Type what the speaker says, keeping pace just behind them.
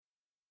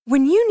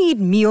When you need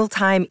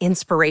mealtime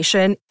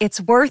inspiration,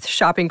 it's worth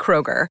shopping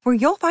Kroger, where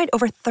you'll find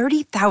over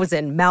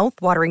 30,000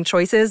 mouth-watering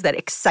choices that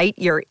excite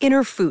your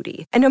inner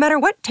foodie. And no matter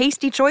what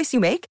tasty choice you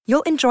make,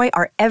 you'll enjoy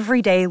our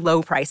everyday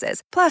low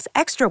prices, plus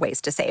extra ways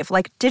to save,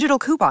 like digital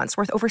coupons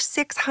worth over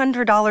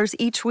 $600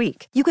 each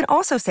week. You can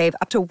also save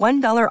up to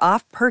 $1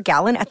 off per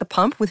gallon at the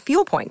pump with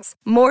fuel points.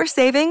 More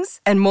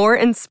savings and more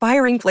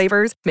inspiring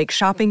flavors make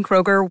shopping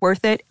Kroger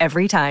worth it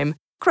every time.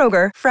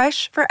 Kroger,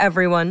 fresh for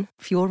everyone.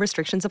 Fuel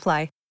restrictions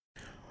apply.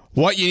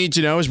 What you need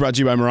to know is brought to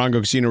you by Morongo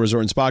Casino Resort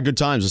and Spa. Good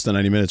times, less than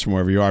 90 minutes from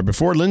wherever you are.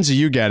 Before, Lindsay,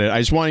 you get it. I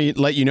just want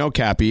to let you know,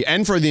 Cappy,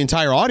 and for the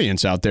entire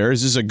audience out there,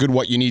 this is a good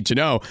what you need to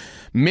know.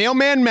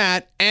 Mailman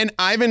Matt and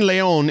Ivan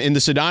Leon in the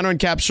Sedano and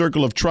Cap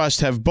Circle of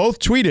Trust have both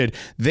tweeted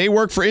they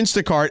work for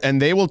Instacart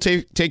and they will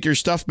take your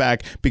stuff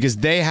back because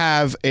they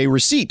have a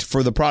receipt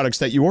for the products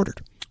that you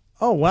ordered.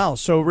 Oh, wow.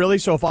 So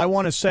if I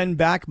want to send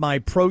back my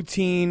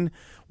protein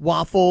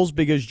waffles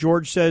because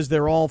George says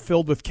they're all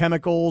filled with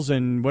chemicals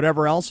and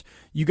whatever else,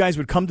 you guys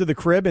would come to the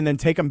crib and then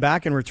take them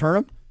back and return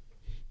them?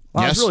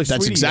 Wow, yes, really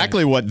that's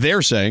exactly what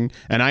they're saying,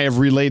 and I have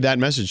relayed that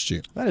message to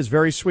you. That is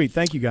very sweet.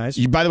 Thank you, guys.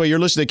 By the way, you're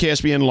listening to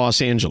KSBN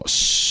Los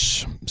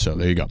Angeles. So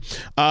there you go.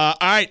 All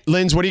right,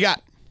 Linz, what do you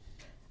got?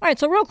 All right,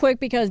 so real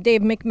quick, because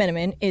Dave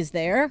McMenamin is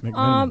there,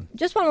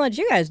 just want to let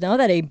you guys know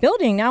that a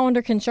building now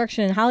under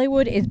construction in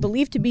Hollywood is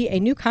believed to be a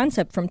new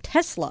concept from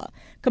Tesla,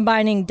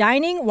 combining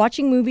dining,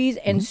 watching movies,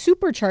 and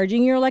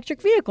supercharging your electric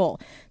vehicle.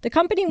 The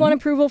company won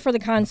approval for the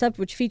concept,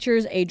 which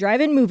features a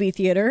drive-in movie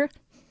theater,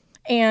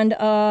 and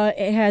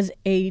it has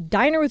a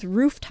diner with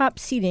rooftop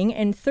seating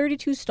and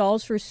 32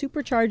 stalls for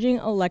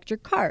supercharging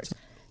electric cars.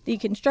 The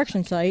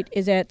construction site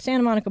is at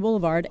Santa Monica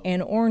Boulevard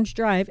and Orange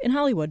Drive in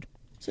Hollywood.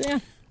 So, yeah.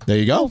 There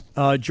you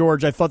go.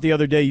 George, I thought the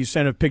other day you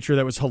sent a picture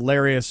that was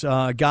hilarious.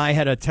 A guy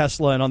had a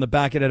Tesla, and on the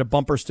back it had a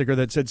bumper sticker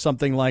that said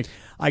something like,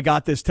 I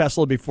got this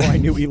Tesla before I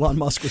knew Elon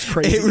Musk was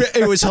crazy.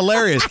 It was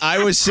hilarious.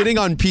 I was sitting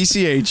on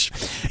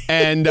PCH,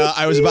 and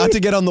I was about to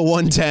get on the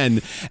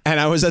 110, and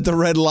I was at the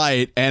red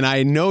light, and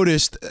I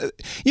noticed,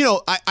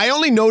 I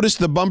only noticed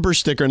the bumper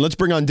sticker, and let's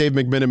bring on Dave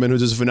McMenamin, who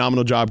does a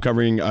phenomenal job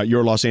covering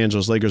your Los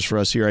Angeles Lakers for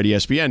us here at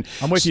ESPN.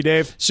 I'm with you,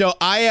 Dave. So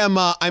I'm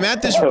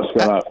at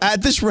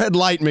this red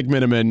light,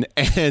 McMenamin,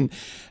 and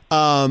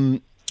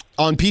on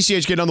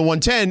PCH getting on the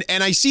 110,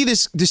 and I see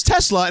this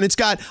Tesla, and it's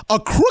got a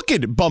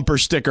crooked bumper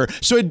sticker.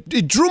 So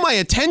it drew my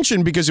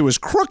attention because it was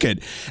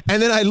crooked. And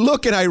then I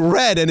look and I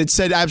read, and it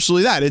said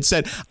absolutely that. It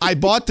said, I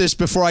bought this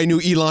before I knew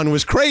Elon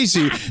was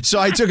crazy. So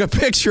I took a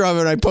picture of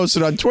it and I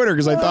posted on Twitter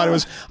because I thought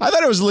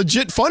it was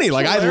legit funny.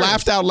 Like I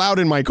laughed out loud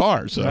in my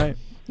car. So. Right.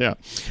 Yeah.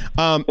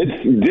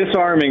 It's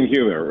disarming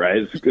humor,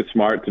 right? It's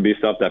smart to be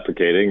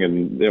self-deprecating,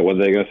 and what are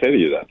they going to say to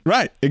you then?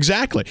 Right,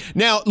 exactly.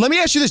 Now, let me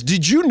ask you this.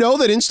 Did you know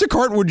that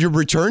Instacart would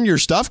return your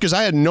stuff? Because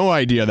I had no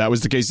idea that was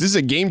the case. This is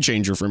a game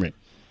changer for me.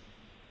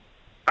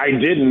 I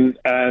didn't,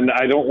 and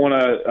I don't want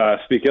to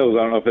speak ill.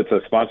 I don't know if it's a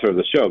sponsor of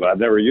the show, but I've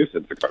never used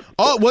Instacart before.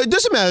 Oh, well, it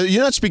doesn't matter.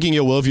 You're not speaking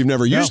ill will if you've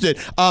never used it.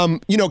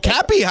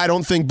 Cappy, I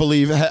don't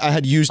believe I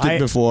had used it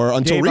before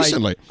until Dave,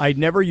 recently. I'd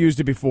never used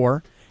it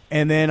before.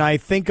 And then I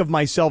think of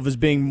myself as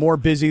being more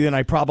busy than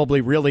I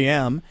probably really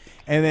am.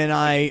 And then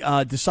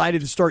I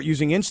decided to start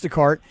using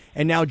Instacart.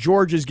 And now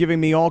George is giving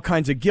me all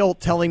kinds of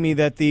guilt, telling me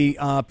that the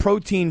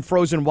protein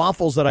frozen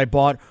waffles that I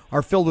bought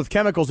are filled with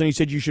chemicals. And he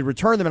said, you should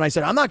return them. And I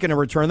said, I'm not going to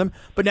return them.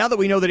 But now that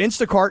we know that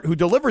Instacart, who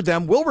delivered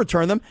them, will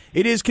return them,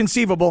 it is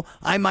conceivable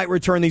I might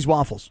return these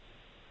waffles.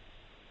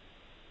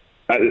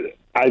 I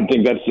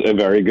think that's a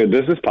very good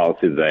business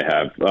policy that they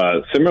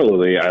have.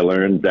 Similarly, I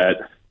learned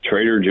that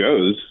Trader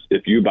Joe's,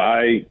 if you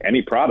buy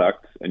any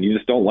product and you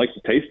just don't like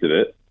the taste of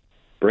it,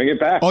 bring it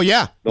back. Oh,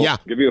 yeah. They'll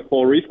give you a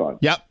full refund.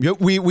 Yeah.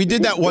 We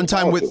did that one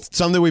time with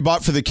something we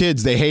bought for the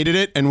kids. They hated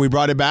it, and we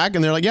brought it back,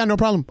 and they're like, yeah, no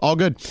problem. All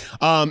good.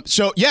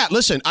 So, yeah,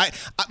 listen,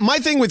 my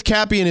thing with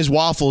Cappy and his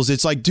waffles,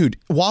 it's like, dude,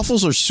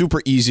 waffles are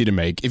super easy to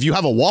make. If you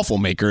have a waffle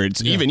maker,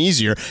 it's even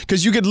easier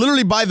because you could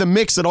literally buy the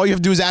mix that all you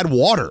have to do is add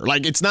water.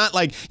 Like, it's not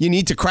like you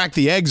need to crack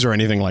the eggs or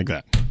anything like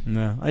that.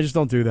 No, I just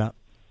don't do that.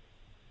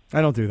 I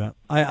don't do that.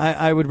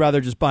 I would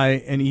rather just buy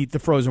and eat the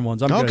frozen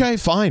ones. I'm good. Okay,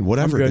 fine,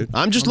 whatever, dude.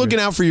 I'm just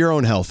looking out for your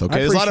own health, okay?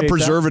 There's a lot of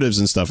preservatives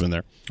and stuff in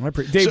there.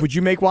 Dave, would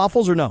you make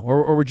waffles or no?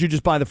 Or would you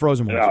just buy the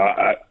frozen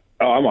ones?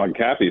 I'm on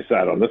Cappy's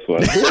side on this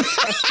one.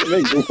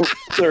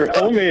 They're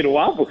homemade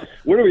waffles.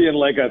 What are we in,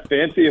 like a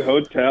fancy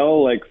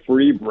hotel, like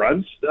free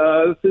brunch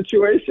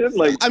situation?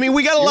 Like, I mean,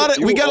 we got a lot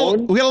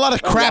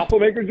of crap. Waffle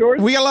maker,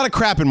 George? We got a lot of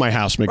crap in my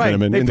house,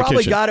 McMenamin. They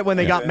probably got it when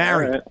they got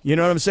married. Right. You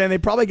know what I'm saying? They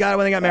probably got it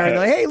when they got married. They're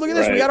like, hey, look at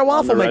this. We got a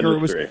waffle maker.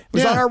 It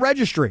was on our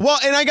registry. Well,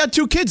 and I got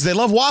two kids. They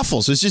love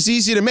waffles. It's just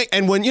easy to make.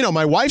 And when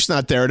my wife's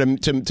not there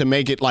to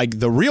make it like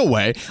the real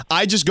way,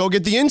 I just go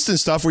get the instant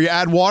stuff where you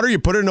add water, you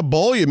put it in a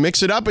bowl, you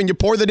mix it up, and you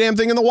pour the damn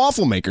thing in the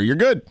waffle maker. You're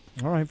good.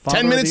 All right.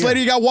 10 minutes later,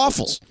 you got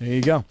waffles. There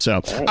you go. So,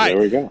 all right, there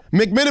we go.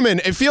 McMenamin,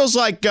 it feels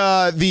like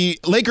the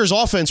Lakers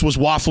offense was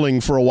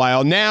waffling for a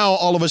while. Now,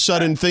 all of a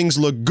sudden, things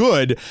look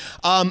good.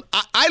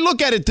 I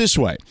look at it this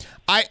way.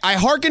 I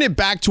hearken it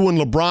back to when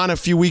LeBron a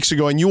few weeks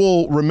ago, and you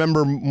will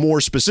remember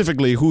more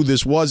specifically who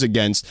this was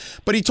against,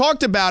 but he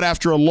talked about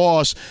after a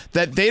loss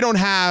that they don't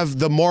have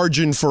the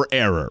margin for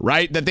error,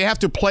 right? That they have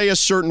to play a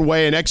certain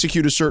way and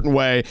execute a certain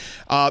way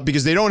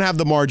because they don't have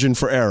the margin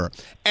for error.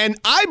 And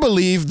I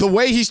believe the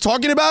way he's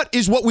talking about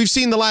is what we've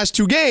seen the last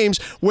two games,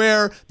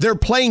 where they're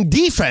playing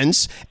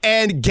defense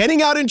and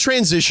getting out in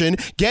transition,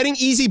 getting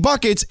easy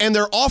buckets, and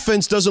their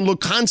offense doesn't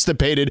look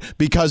constipated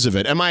because of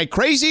it. Am I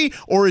crazy,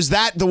 or is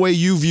that the way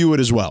you view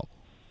it as well?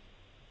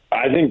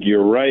 I think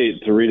you're right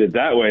to read it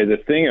that way. The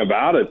thing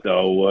about it,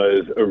 though,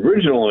 was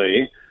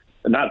originally,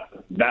 not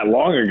that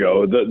long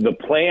ago, the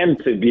plan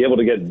to be able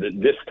to get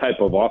this type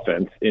of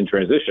offense in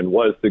transition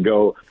was to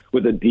go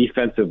with a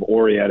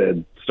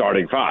defensive-oriented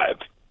starting five.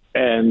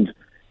 And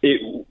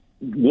it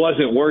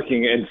wasn't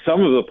working. And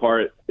some of the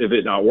part of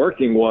it not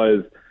working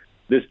was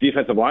this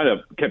defensive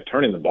lineup kept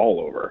turning the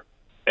ball over.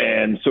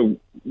 And so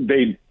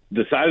they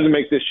decided to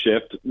make this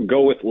shift,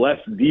 go with less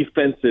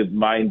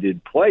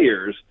defensive-minded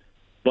players,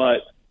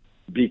 but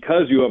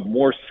because you have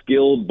more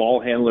skilled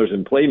ball handlers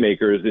and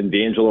playmakers in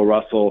D'Angelo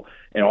Russell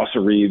and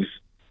Austin Reeves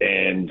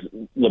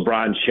and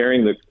LeBron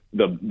sharing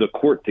the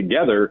court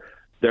together,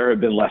 there have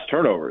been less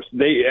turnovers.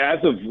 They,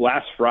 as of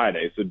last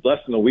Friday, so less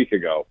than a week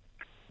ago,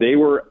 they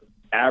were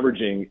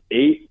averaging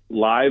 8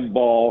 live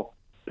ball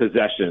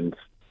possessions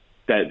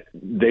that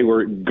they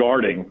were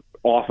guarding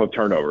off of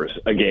turnovers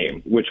a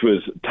game, which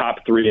was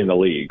top 3 in the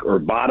league or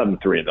bottom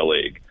 3 in the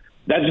league.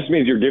 That just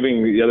means you're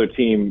giving the other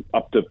team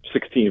up to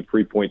 16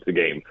 free points a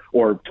game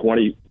or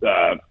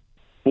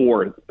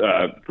 24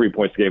 free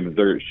points a game if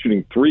they're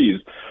shooting threes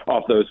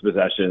off those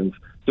possessions.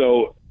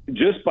 So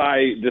just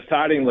by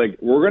deciding, like,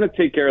 we're going to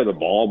take care of the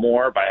ball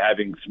more by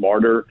having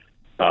smarter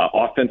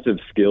offensive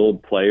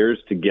skilled players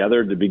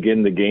together to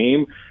begin the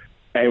game,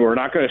 and we're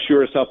not going to shoot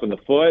ourselves in the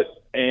foot.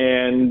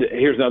 And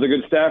here's another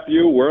good stat for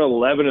you. We're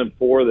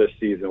 11-4 this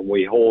season.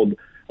 We hold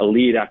a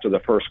lead after the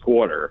first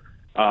quarter.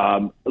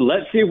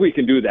 Let's see if we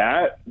can do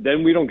that.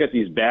 Then we don't get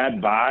these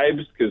bad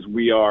vibes because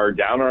we are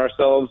down on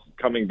ourselves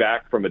coming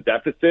back from a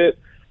deficit.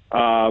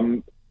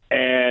 And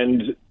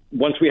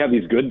once we have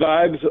these good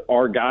vibes,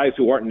 our guys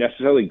who aren't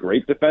necessarily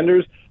great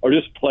defenders are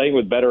just playing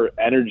with better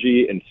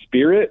energy and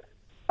spirit.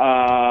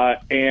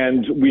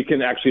 And we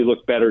can actually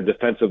look better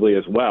defensively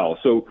as well.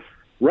 So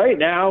right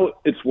now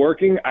it's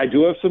working. I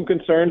do have some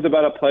concerns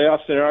about a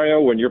playoff scenario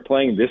when you're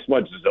playing this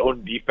much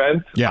zone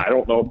defense. Yeah. I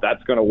don't know if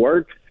that's going to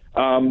work.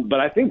 But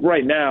I think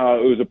right now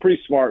it was a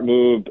pretty smart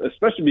move,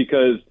 especially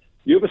because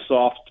you have a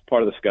soft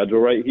part of the schedule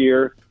right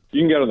here.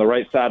 You can get on the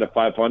right side of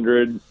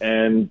 500,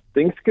 and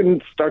things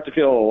can start to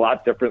feel a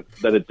lot different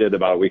than it did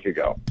about a week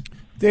ago.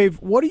 Dave,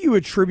 what do you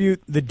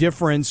attribute the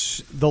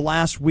difference the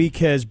last week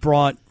has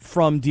brought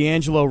from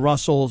D'Angelo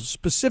Russell,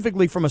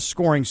 specifically from a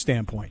scoring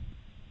standpoint?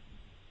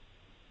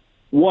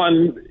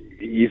 One,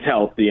 he's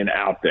healthy and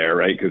out there,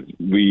 right? Because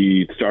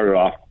we started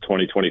off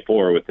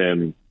 2024 with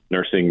him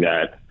nursing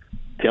that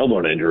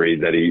tailbone injury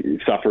that he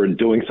suffered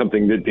doing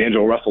something that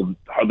D'Angelo Russell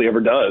hardly ever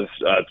does,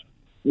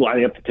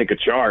 lining up to take a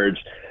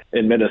charge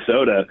in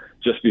Minnesota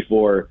just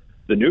before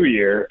the new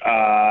year.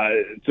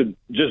 So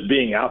just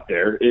being out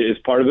there is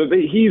part of it. But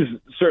he's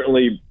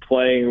certainly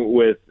playing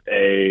with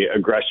a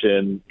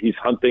aggression. He's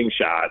hunting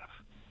shots,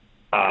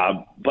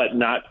 but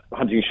not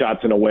hunting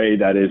shots in a way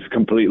that is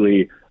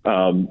completely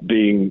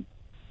being,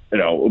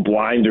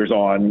 blinders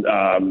on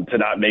to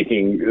not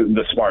making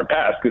the smart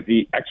pass, because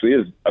he actually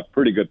is a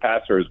pretty good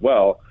passer as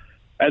well.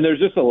 And there's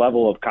just a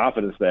level of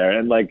confidence there.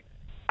 And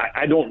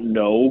I don't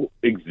know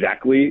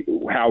exactly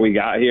how he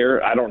got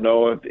here. I don't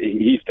know if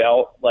he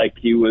felt like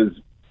he was,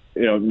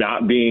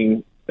 not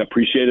being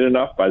appreciated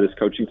enough by this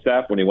coaching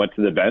staff when he went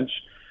to the bench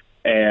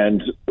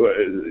and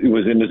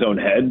was in his own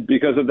head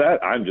because of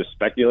that. I'm just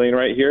speculating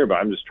right here, but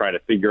I'm just trying to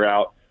figure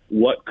out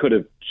what could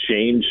have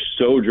changed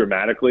so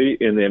dramatically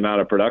in the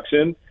amount of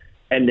production.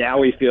 And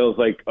now he feels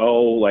like,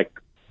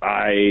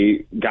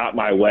 I got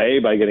my way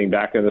by getting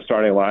back in the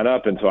starting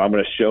lineup, and so I'm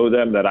going to show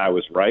them that I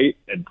was right,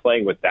 and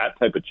playing with that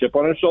type of chip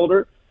on his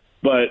shoulder.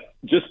 But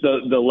just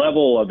the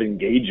level of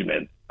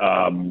engagement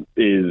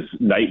is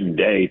night and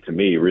day to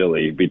me,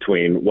 really,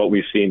 between what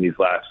we've seen these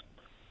last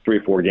 3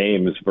 or 4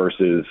 games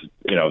versus,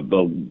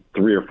 the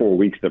 3 or 4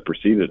 weeks that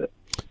preceded it.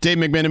 Dave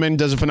McMenamin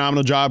does a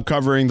phenomenal job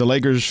covering the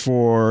Lakers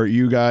for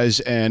you guys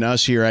and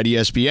us here at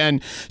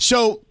ESPN.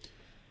 So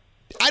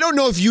I don't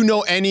know if you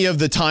know any of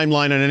the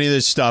timeline on any of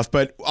this stuff,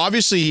 but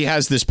obviously he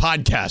has this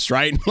podcast,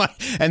 right?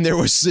 And there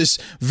was this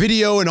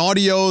video and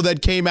audio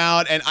that came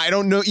out, and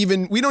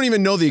we don't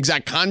even know the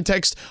exact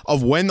context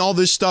of when all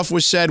this stuff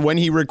was said, when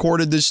he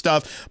recorded this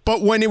stuff.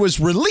 But when it was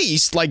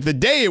released, like the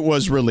day it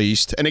was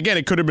released, and again,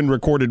 it could have been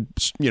recorded,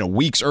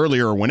 weeks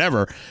earlier or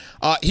whenever,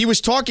 he was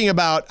talking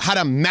about how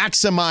to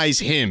maximize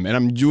him, and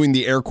I'm doing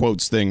the air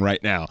quotes thing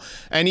right now.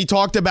 And he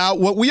talked about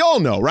what we all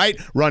know, right?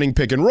 Running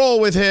pick and roll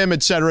with him,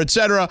 et cetera, et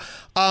cetera.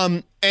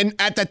 And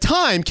at the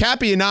time,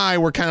 Cappy and I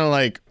were kind of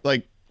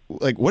like,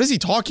 what is he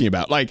talking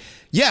about?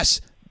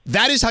 Yes,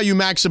 that is how you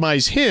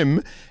maximize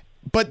him,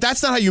 but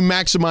that's not how you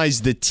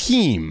maximize the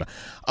team.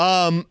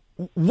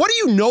 what do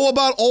you know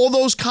about all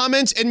those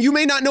comments? And you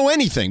may not know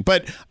anything,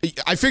 but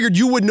I figured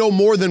you would know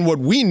more than what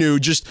we knew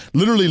just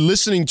literally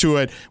listening to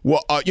it,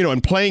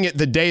 and playing it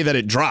the day that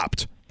it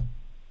dropped.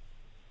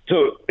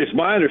 So it's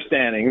my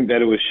understanding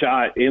that it was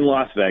shot in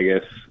Las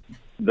Vegas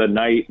the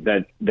night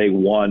that they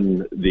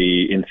won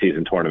the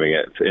in-season tournament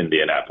at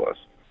Indianapolis,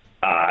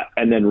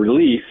 and then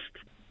released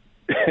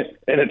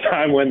at a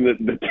time when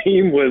the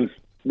team was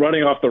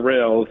running off the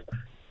rails,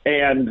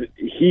 and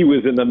he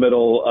was in the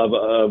middle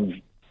of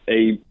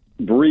a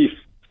brief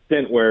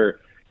stint where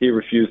he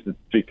refused to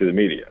speak to the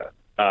media.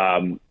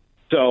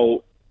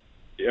 So,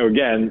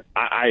 again,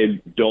 I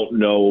don't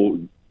know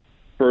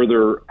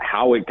further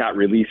how it got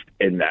released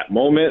in that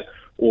moment,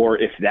 or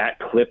if that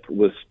clip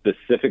was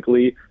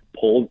specifically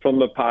pulled from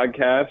the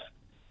podcast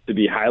to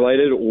be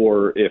highlighted,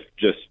 or if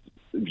just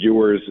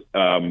viewers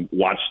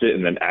watched it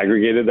and then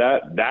aggregated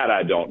that. That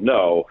I don't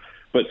know.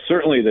 But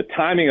certainly the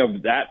timing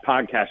of that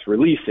podcast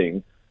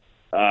releasing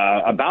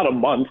about a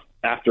month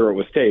after it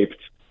was taped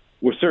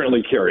was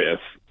certainly curious.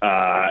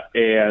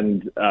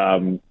 And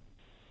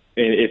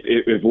if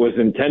it was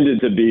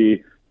intended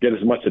to get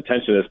as much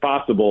attention as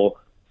possible,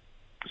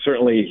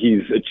 certainly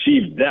he's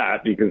achieved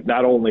that, because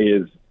not only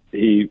is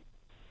he,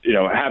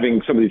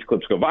 having some of these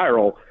clips go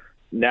viral,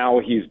 now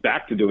he's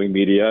back to doing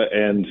media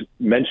and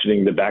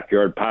mentioning the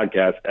Backyard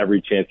Podcast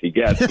every chance he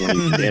gets when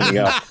he's standing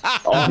up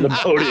on the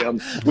podium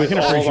with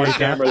all of our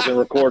cameras and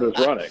recorders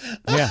running.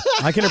 Yeah,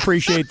 I can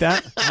appreciate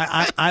that.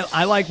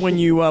 I like when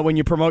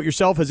you promote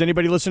yourself. Has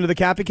anybody listened to the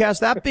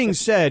Cappycast? That being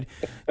said,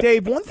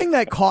 Dave, one thing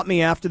that caught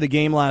me after the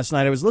game last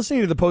night, I was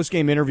listening to the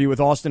post-game interview with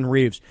Austin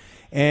Reeves,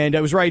 and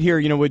I was right here,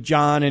 with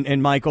John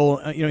and Michael,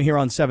 here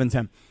on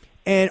 710.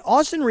 And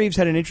Austin Reeves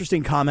had an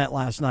interesting comment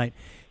last night.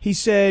 He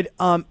said,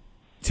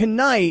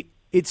 tonight,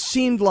 it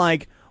seemed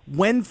like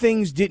when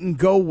things didn't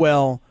go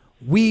well,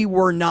 we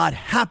were not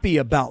happy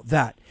about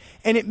that.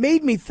 And it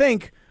made me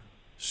think,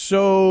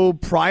 so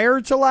prior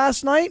to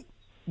last night,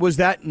 was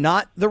that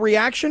not the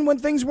reaction when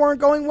things weren't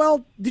going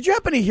well? Did you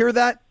happen to hear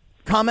that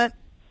comment?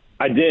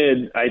 I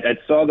did. I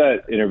saw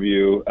that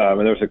interview, and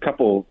there was a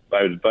couple.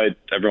 I would invite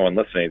everyone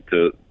listening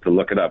to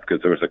look it up,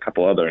 because there was a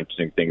couple other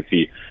interesting things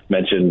he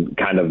mentioned,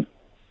 kind of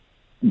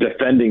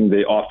defending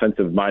the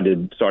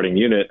offensive-minded starting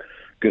unit,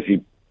 because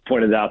he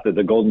pointed out that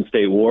the Golden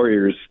State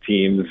Warriors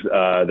teams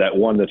that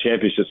won the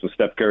championships with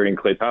Steph Curry and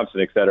Klay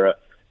Thompson, et cetera,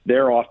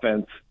 their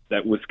offense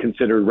that was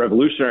considered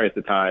revolutionary at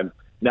the time,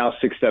 now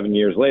 6-7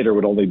 years later,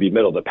 would only be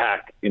middle of the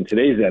pack in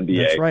today's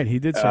NBA. That's right. He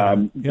did say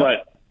that. Yep.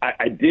 But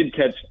I did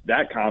catch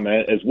that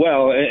comment as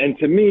well. And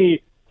to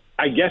me,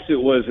 I guess it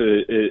was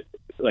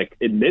like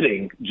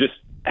admitting just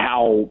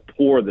how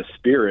poor the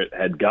spirit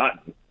had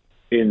gotten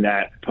in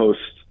that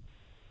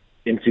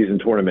in-season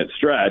tournament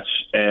stretch.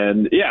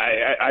 And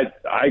yeah,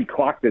 I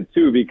clocked it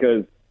too,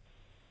 because,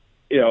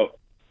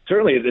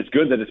 certainly it's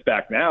good that it's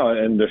back now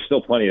and there's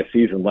still plenty of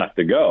season left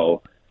to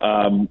go.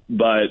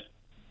 But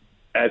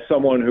as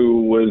someone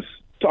who was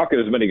talking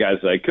to as many guys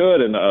as I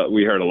could, and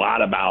we heard a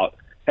lot about,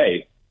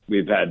 hey,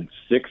 we've had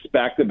 6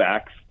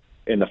 back-to-backs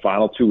in the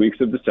final 2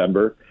 weeks of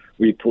December.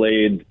 We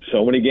played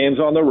so many games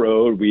on the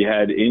road. We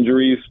had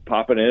injuries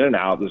popping in and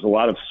out. There's a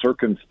lot of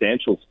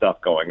circumstantial stuff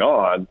going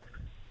on.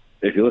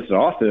 If you listen to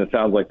Austin, it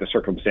sounds like the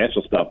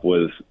circumstantial stuff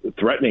was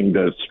threatening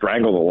to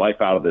strangle the life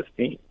out of this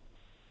team.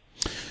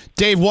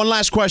 Dave, one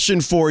last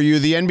question for you.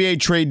 The NBA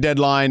trade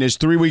deadline is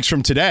 3 weeks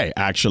from today,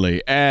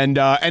 actually. And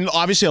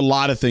obviously a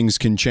lot of things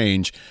can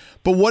change.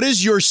 But what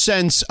is your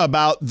sense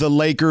about the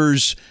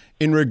Lakers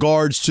in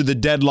regards to the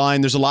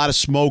deadline? There's a lot of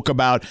smoke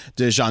about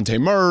DeJounte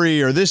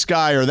Murray or this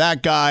guy or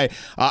that guy.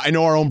 I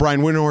know our own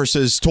Brian Windhorst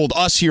has told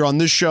us here on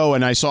this show,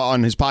 and I saw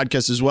on his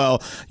podcast as well,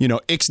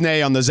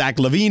 Ixnay on the Zach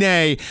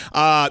LaVine.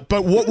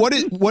 But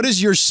what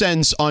is your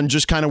sense on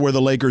just kind of where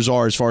the Lakers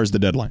are as far as the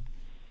deadline?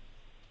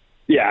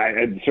 Yeah,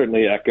 I'd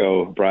certainly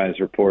echo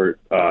Brian's report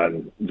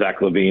on Zach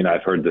LaVine.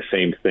 I've heard the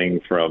same thing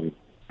from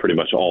pretty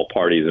much all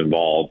parties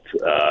involved,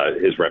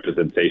 his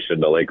representation,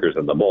 the Lakers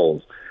and the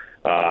Bulls.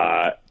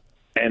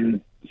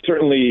 And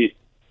certainly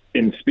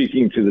in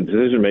speaking to the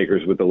decision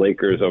makers with the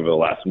Lakers over the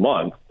last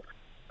month,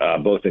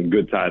 both in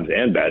good times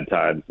and bad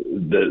times,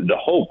 the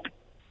hope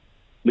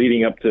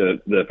leading up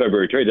to the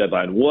February trade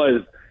deadline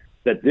was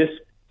that this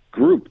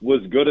group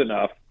was good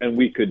enough and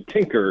we could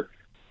tinker,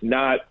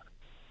 not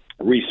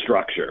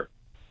restructure.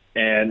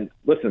 And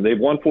listen, they've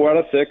won 4 out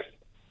of 6.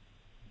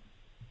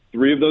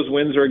 3 of those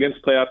wins are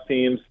against playoff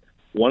teams.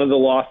 One of the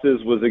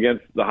losses was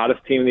against the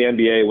hottest team in the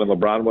NBA when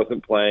LeBron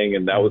wasn't playing,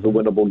 and that was a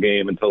winnable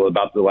game until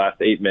about the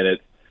last 8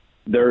 minutes.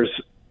 There's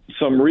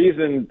some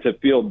reason to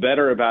feel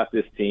better about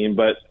this team,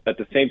 but at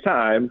the same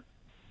time,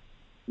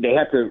 they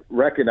have to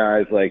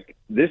recognize,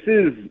 this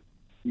is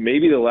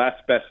maybe the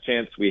last best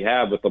chance we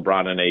have with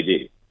LeBron and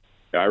AD.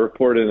 I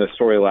reported in a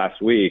story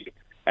last week.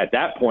 At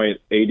that point,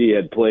 AD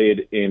had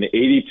played in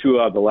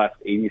 82 out of the last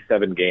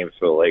 87 games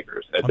for the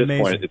Lakers. At Amazing.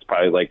 This point, it's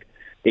probably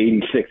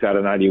 86 out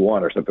of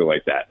 91 or something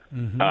like that.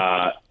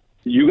 Mm-hmm.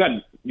 You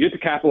have to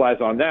capitalize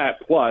on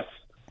that. Plus,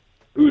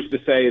 who's to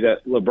say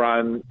that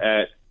LeBron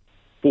at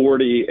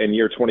 40 and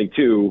year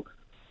 22,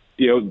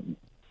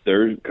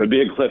 there could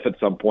be a cliff at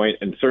some point,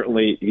 and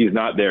certainly he's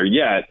not there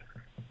yet.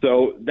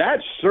 So that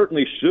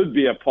certainly should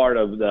be a part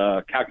of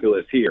the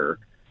calculus here,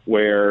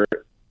 where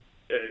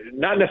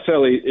not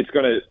necessarily it's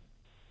going to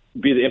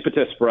be the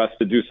impetus for us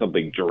to do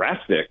something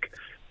drastic,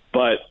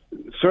 but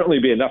certainly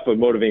be enough of a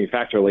motivating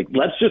factor. Like,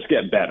 let's just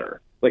get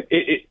better. Like,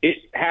 it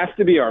has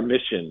to be our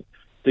mission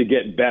to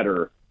get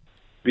better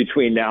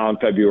between now and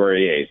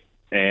February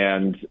 8th.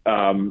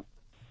 And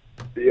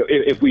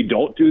if we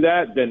don't do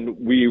that,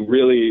 then we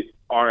really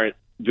aren't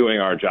doing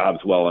our jobs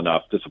well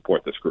enough to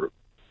support this group.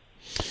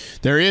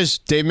 There he is,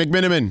 Dave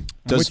McMenamin.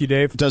 With you,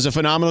 Dave. Does a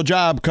phenomenal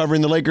job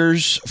covering the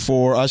Lakers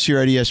for us here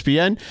at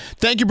ESPN.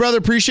 Thank you, brother.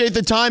 Appreciate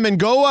the time. And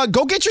go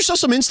get yourself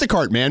some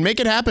Instacart, man. Make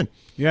it happen.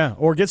 Yeah,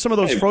 or get some of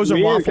those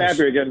frozen waffles.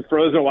 Cappy are getting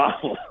frozen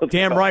waffles.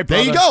 Damn right,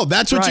 brother. There you go.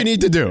 That's what you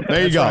need to do.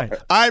 There you go. Right.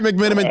 All right,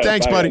 McMenamin. Right,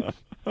 thanks, buddy.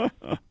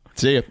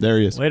 See you. There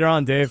he is. Later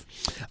on, Dave.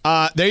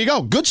 There you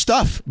go. Good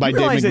stuff by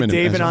Dave McMenamin. That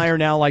Dave and I are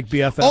now like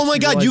BFFs. Oh my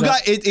God, you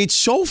got it. It's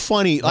so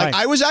funny. Like,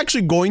 Right. I was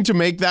actually going to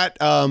make that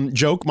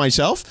joke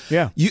myself.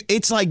 Yeah.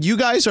 It's like you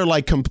guys are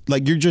like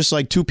you're just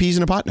like two peas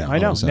in a pot now. I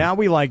know. Now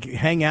we like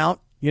hang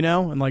out,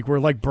 and like we're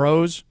like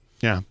bros.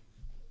 Yeah.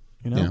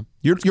 Yeah.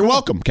 You're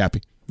welcome,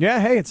 Cappy. Yeah.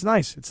 Hey, it's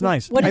nice. It's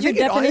nice. What is your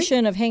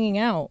definition of hanging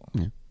out?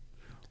 Yeah.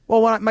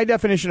 Well, my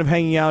definition of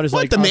hanging out is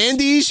like the us.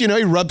 Mandy's. You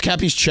rub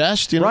Cappy's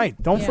chest.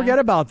 Right. Don't forget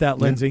about that,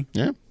 Lindsay.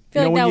 Yeah. I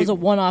feel like that was a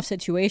one-off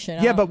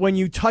situation. Yeah, but when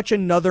you touch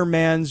another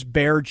man's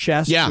bare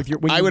chest,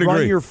 when I you would run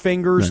agree. your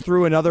fingers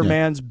through another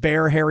man's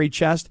bare, hairy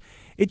chest,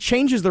 it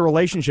changes the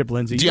relationship,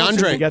 Lindsay. You don't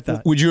seem to get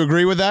that. Would you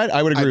agree with that?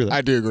 I would agree with that.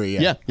 I do agree,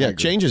 yeah. Yeah, it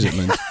changes it,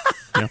 Lindsay.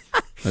 Yeah,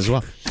 as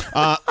well.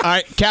 All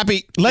right,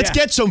 Cappy, let's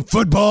get some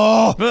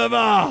football.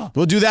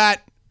 We'll do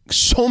that.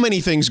 So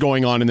many things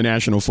going on in the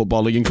National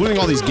Football League, including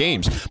all these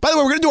games. By the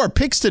way, we're going to do our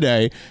picks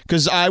today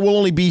because I will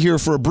only be here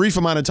for a brief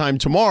amount of time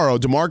tomorrow.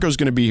 DeMarco's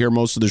going to be here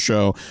most of the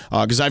show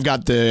because I've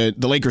got the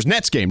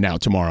Lakers-Nets game now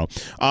tomorrow.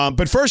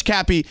 But first,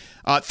 Cappy,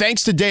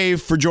 thanks to Dave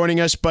for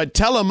joining us, but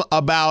tell him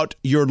about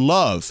your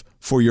love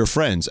for your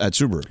friends at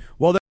Subaru.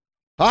 Well,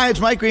 Hi,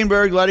 it's Mike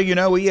Greenberg letting you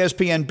know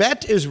ESPN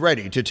Bet is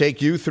ready to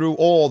take you through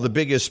all the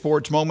biggest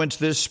sports moments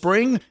this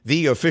spring.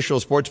 The official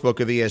sportsbook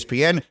of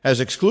ESPN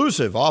has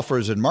exclusive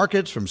offers and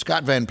markets from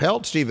Scott Van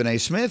Pelt, Stephen A.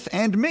 Smith,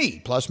 and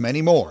me, plus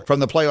many more. From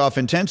the playoff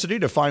intensity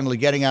to finally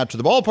getting out to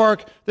the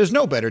ballpark, there's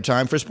no better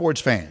time for sports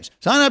fans.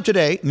 Sign up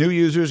today. New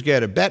users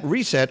get a bet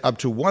reset up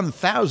to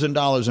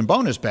 $1,000 in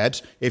bonus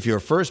bets if your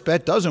first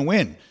bet doesn't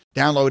win.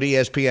 Download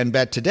ESPN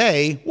Bet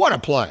today. What a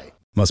play.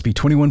 Must be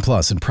 21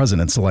 plus and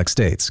present in select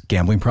states.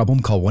 Gambling problem?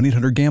 Call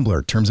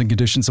 1-800-GAMBLER. Terms and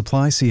conditions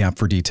apply. See app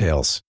for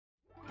details.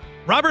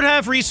 Robert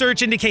Half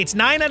research indicates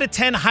 9 out of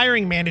 10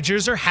 hiring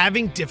managers are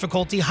having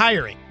difficulty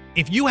hiring.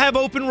 If you have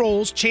open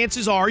roles,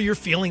 chances are you're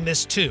feeling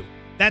this too.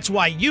 That's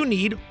why you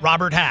need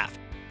Robert Half.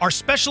 Our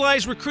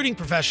specialized recruiting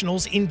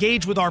professionals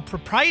engage with our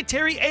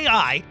proprietary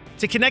AI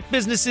to connect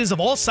businesses of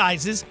all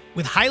sizes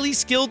with highly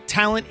skilled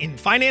talent in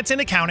finance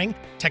and accounting,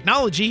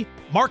 technology,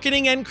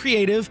 marketing and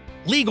creative,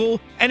 legal,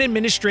 and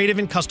administrative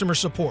and customer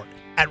support.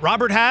 At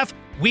Robert Half,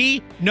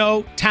 we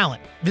know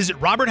talent. Visit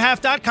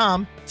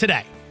roberthalf.com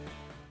today.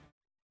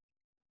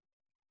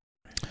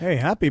 Hey,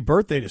 happy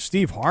birthday to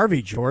Steve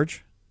Harvey,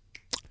 George.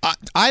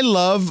 I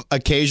love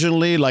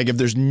occasionally, like if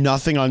there's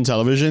nothing on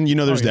television,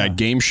 there's that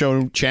game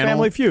show channel.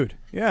 Family Feud,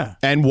 yeah.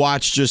 And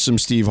watch just some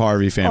Steve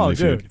Harvey Family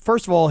Feud. Dude.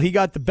 First of all, he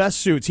got the best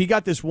suits. He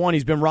got this one.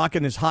 He's been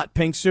rocking this hot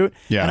pink suit.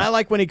 Yeah. And I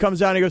like when he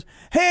comes out and he goes,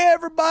 hey,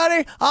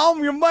 everybody,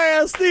 I'm your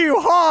man, Steve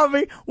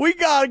Harvey. We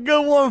got a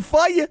good one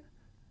for you.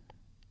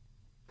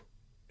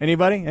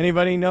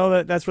 Anybody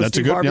know that's what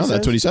Steve Harvey says?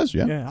 That's what he says,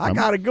 yeah. I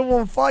got a good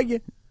one for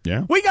you.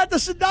 Yeah. We got the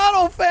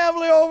Sedano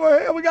family over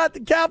here. We got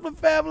the Kaplan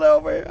family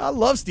over here. I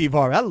love Steve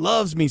Harvey. I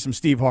loves me some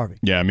Steve Harvey.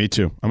 Yeah, me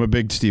too. I'm a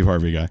big Steve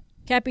Harvey guy.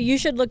 Cappy, you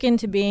should look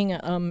into being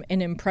an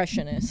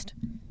impressionist,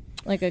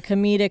 like a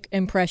comedic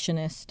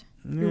impressionist.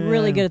 You're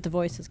really good at the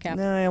voices, Cappy.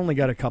 Nah, I only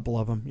got a couple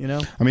of them,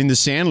 I mean, the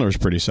Sandler's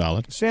pretty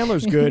solid.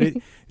 Sandler's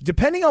good.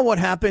 Depending on what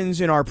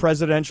happens in our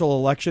presidential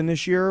election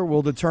this year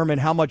will determine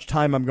how much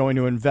time I'm going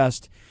to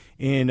invest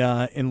in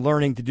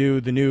learning to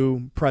do the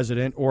new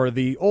president or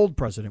the old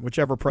president,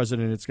 whichever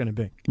president it's going to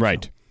be.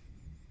 Right.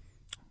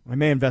 So I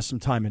may invest some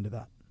time into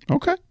that.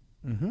 Okay.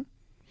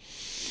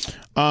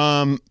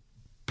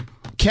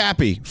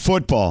 Cappy,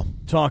 football.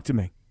 Talk to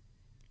me.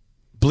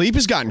 Bleep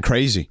has gotten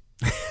crazy.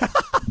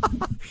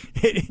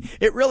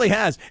 It really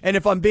has. And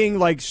if I'm being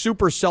like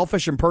super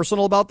selfish and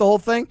personal about the whole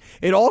thing,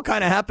 it all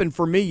kind of happened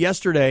for me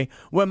yesterday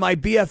when my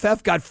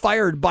BFF got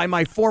fired by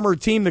my former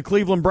team, the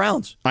Cleveland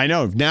Browns. I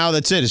know. Now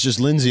that's it. It's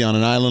just Lindsay on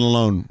an island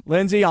alone.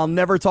 Lindsay, I'll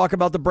never talk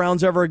about the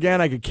Browns ever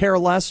again. I could care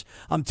less.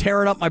 I'm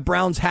tearing up my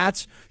Browns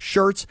hats,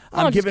 shirts.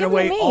 I'm giving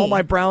away all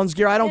my Browns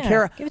gear. I don't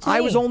care.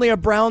 I was only a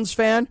Browns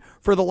fan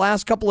for the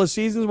last couple of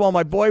seasons while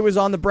my boy was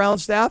on the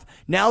Browns staff.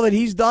 Now that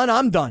he's done,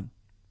 I'm done.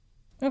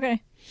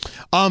 Okay.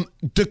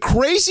 The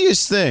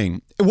craziest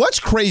thing,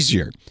 what's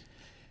crazier?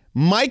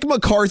 Mike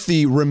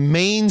McCarthy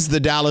remains the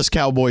Dallas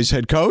Cowboys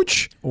head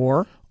coach,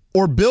 or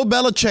Bill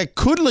Belichick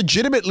could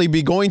legitimately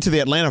be going to the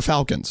Atlanta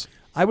Falcons.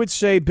 I would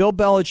say Bill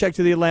Belichick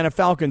to the Atlanta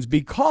Falcons,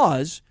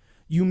 because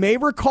you may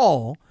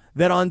recall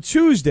that on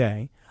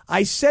Tuesday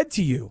I said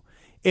to you,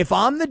 if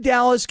I'm the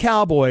Dallas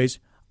Cowboys,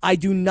 I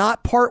do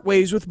not part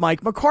ways with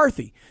Mike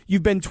McCarthy.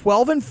 You've been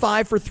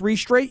 12-5 for 3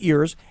 straight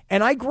years,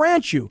 and I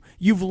grant you,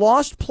 you've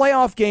lost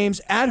playoff games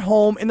at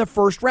home in the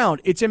first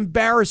round. It's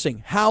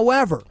embarrassing.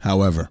 However,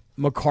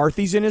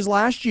 McCarthy's in his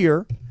last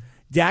year.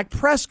 Dak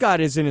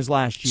Prescott is in his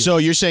last year. So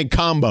you're saying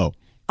combo.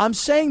 I'm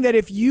saying that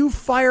if you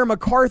fire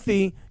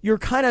McCarthy, you're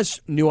kind of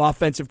new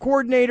offensive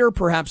coordinator,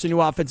 perhaps a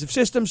new offensive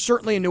system,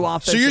 certainly a new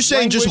offensive So you're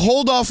saying language. just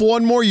hold off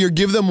one more year,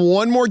 give them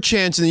one more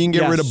chance, and then you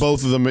can get rid of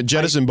both of them,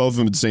 jettison both of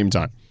them at the same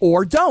time.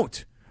 Or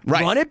don't.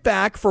 Right. Run it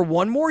back for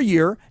one more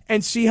year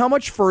and see how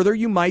much further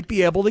you might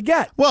be able to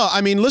get. Well,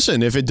 I mean,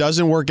 listen, if it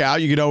doesn't work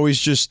out, you could always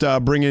just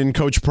bring in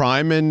Coach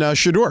Prime and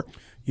Shador.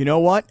 You know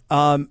what?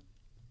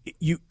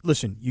 You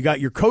got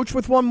your coach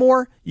with one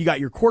more, you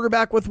got your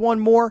quarterback with one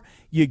more,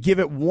 you give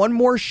it one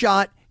more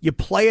shot, you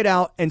play it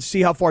out and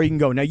see how far you can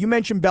go. Now, you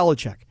mentioned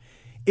Belichick.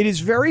 It is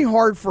very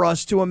hard for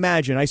us to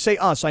imagine, I say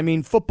us, I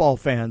mean football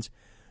fans,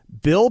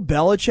 Bill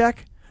Belichick,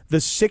 the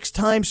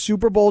 6-time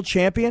Super Bowl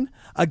champion,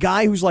 a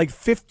guy who's like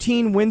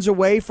 15 wins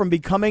away from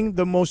becoming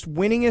the most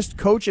winningest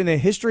coach in the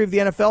history of the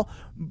NFL,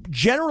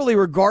 generally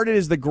regarded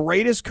as the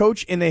greatest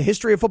coach in the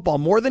history of football,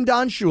 more than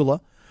Don Shula,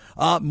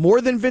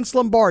 more than Vince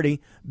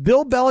Lombardi.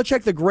 Bill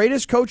Belichick, the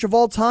greatest coach of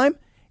all time,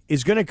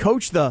 is going to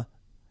coach the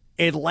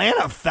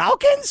Atlanta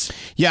Falcons?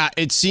 Yeah,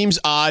 it seems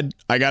odd,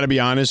 I got to be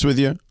honest with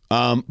you.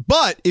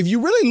 But if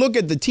you really look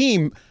at the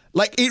team,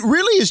 like, it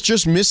really is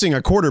just missing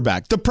a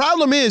quarterback. The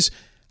problem is,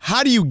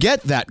 how do you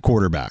get that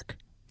quarterback?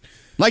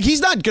 Like,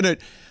 he's not going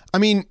to, I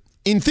mean,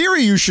 in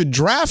theory, you should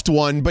draft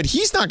one, but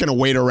he's not going to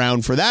wait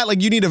around for that.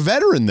 Like, you need a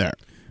veteran there.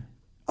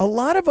 A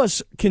lot of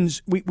us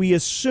we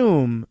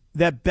assume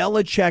that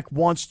Belichick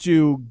wants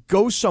to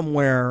go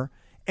somewhere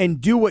and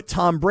do what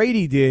Tom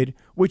Brady did,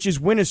 which is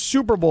win a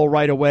Super Bowl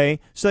right away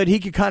so that he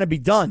could kind of be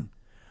done.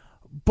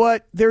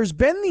 But there's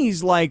been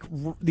these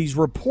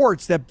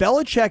reports that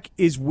Belichick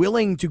is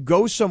willing to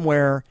go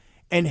somewhere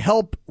and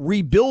help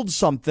rebuild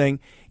something.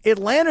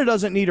 Atlanta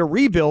doesn't need a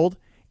rebuild.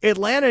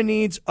 Atlanta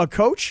needs a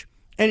coach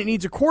and it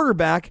needs a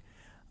quarterback.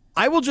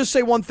 I will just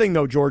say one thing,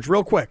 though, George,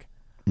 real quick.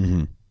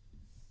 Mm-hmm.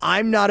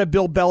 I'm not a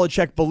Bill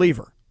Belichick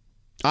believer.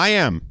 I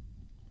am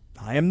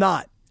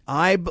not.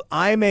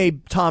 I'm a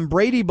Tom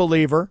Brady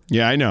believer.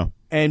 Yeah, I know.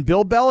 And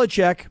Bill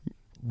Belichick,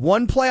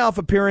 one playoff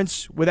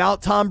appearance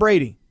without Tom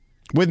Brady.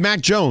 With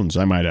Mac Jones,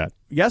 I might add.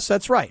 Yes,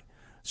 that's right.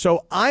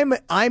 So I'm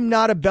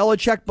not a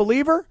Belichick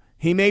believer.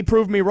 He may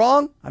prove me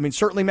wrong. I mean,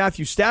 certainly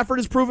Matthew Stafford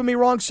has proven me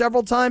wrong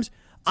several times.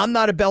 I'm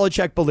not a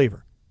Belichick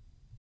believer.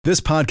 This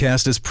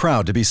podcast is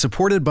proud to be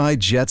supported by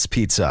Jets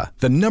Pizza,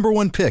 the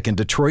 #1 pick in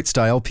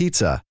Detroit-style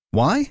pizza.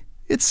 Why?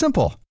 It's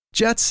simple.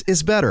 Jets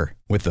is better.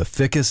 With the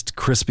thickest,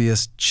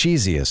 crispiest,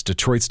 cheesiest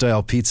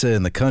Detroit-style pizza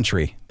in the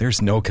country,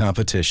 there's no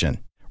competition.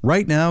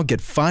 Right now,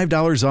 get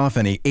 $5 off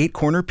any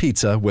 8-corner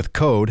pizza with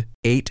code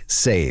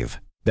 8SAVE.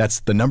 That's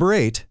the number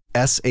 8,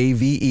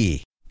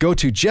 SAVE. Go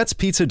to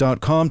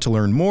jetspizza.com to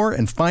learn more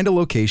and find a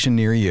location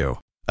near you.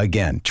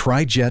 Again,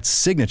 try Jet's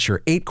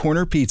signature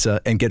 8-corner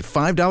pizza and get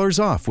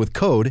 $5 off with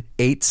code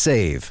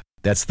 8SAVE.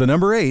 That's the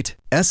number 8,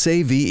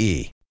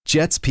 SAVE.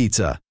 Jet's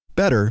Pizza.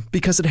 Better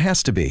because it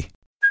has to be.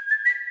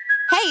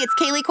 Hey, it's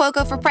Kaylee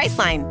Cuoco for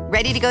Priceline.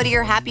 Ready to go to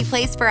your happy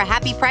place for a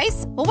happy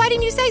price? Well, why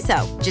didn't you say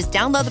so? Just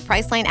download the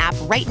Priceline app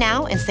right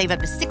now and save up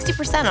to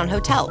 60% on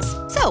hotels.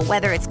 So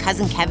whether it's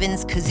Cousin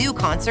Kevin's Kazoo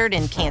Concert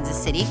in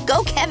Kansas City,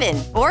 go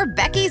Kevin, or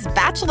Becky's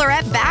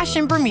Bachelorette Bash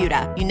in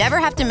Bermuda, you never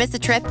have to miss a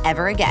trip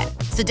ever again.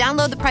 So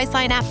download the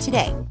Priceline app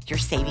today. Your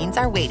savings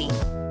are waiting.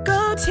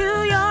 Go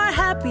to your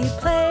happy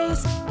place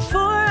for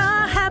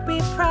a happy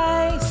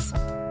price.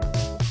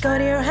 Go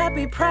to your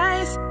happy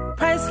price,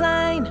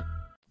 Priceline.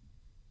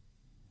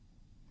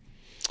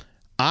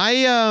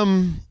 I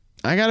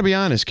got to be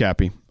honest,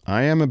 Cappy.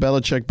 I am a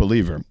Belichick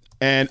believer,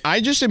 and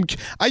I just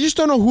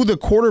don't know who the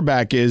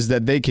quarterback is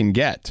that they can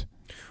get.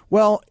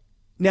 Well,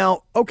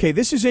 now, okay,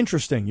 this is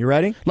interesting. You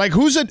ready? Like,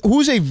 who's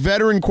a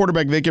veteran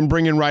quarterback they can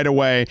bring in right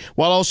away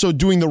while also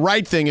doing the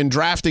right thing and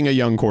drafting a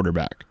young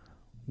quarterback?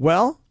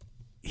 Well,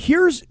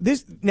 here's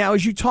this. Now,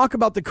 as you talk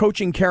about the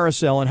coaching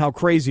carousel and how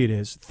crazy it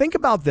is, think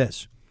about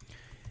this.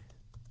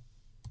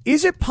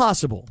 Is it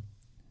possible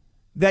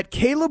that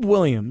Caleb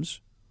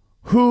Williams,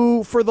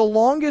 who for the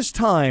longest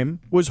time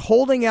was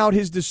holding out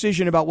his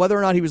decision about whether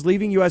or not he was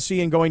leaving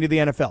USC and going to the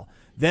NFL.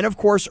 Then, of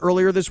course,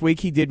 earlier this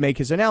week, he did make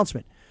his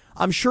announcement.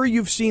 I'm sure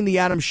you've seen the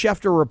Adam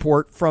Schefter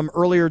report from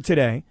earlier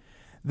today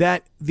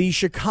that the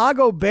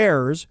Chicago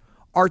Bears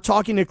are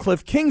talking to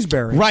Cliff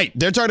Kingsbury. Right.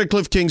 They're talking to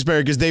Cliff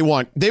Kingsbury because they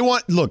want,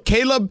 look,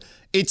 Caleb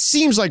it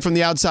seems like from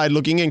the outside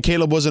looking in,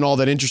 Caleb wasn't all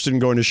that interested in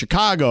going to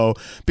Chicago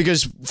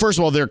because, first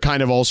of all, they're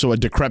kind of also a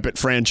decrepit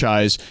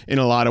franchise in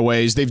a lot of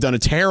ways. They've done a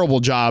terrible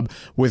job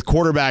with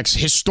quarterbacks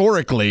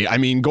historically. I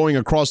mean, going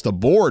across the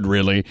board,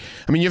 really.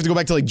 I mean, you have to go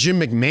back to like Jim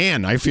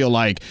McMahon, I feel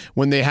like,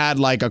 when they had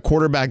like a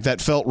quarterback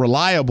that felt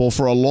reliable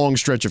for a long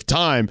stretch of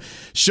time.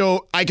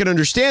 So I can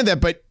understand that,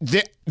 but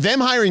them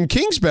hiring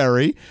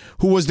Kingsbury,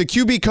 who was the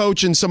QB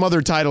coach and some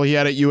other title he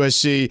had at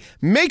USC,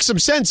 makes some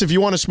sense if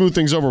you want to smooth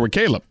things over with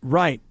Caleb.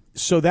 Right.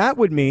 So that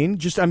would mean,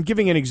 I'm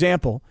giving an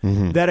example,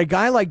 that a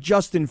guy like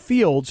Justin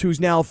Fields, who's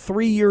now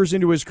 3 years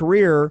into his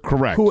career,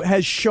 correct, who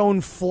has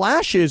shown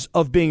flashes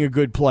of being a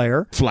good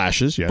player.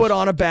 Flashes, yes. But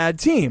on a bad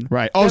team.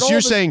 Right. Oh, so you're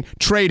saying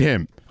trade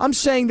him. I'm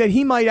saying that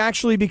he might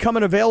actually become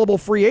an available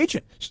free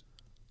agent.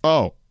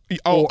 Oh,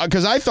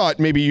 because I thought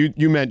maybe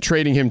you meant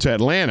trading him to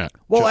Atlanta.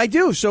 Well, I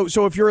do. So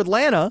if you're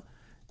Atlanta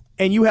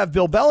and you have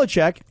Bill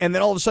Belichick, and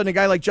then all of a sudden a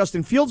guy like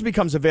Justin Fields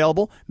becomes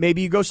available,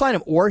 maybe you go sign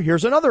him. Or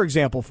here's another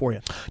example for you.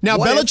 Now,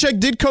 Belichick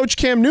did coach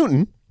Cam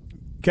Newton.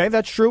 Okay,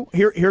 that's true.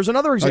 Here's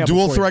another example. A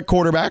dual threat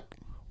quarterback.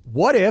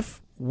 What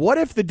if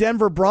the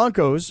Denver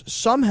Broncos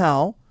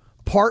somehow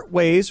part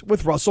ways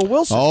with Russell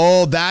Wilson?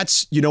 Oh,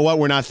 you know what?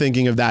 We're not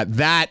thinking of that.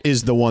 That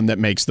is the one that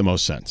makes the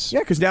most sense. Yeah,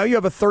 because now you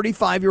have a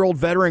 35-year-old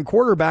veteran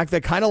quarterback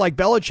that kind of like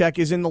Belichick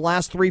is in the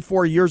last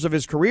 3-4 years of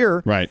his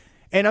career. Right.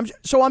 And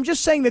I'm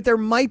just saying that there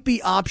might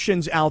be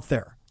options out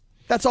there.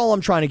 That's all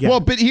I'm trying to get. Well,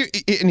 but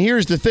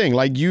here's the thing.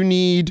 Like, you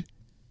need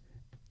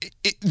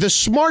the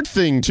smart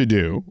thing to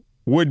do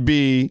would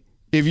be,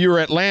 if you're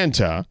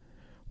Atlanta,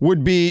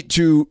 would be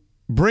to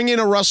bring in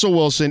a Russell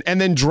Wilson and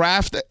then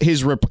draft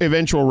his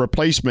eventual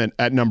replacement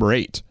at number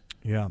 8.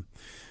 Yeah.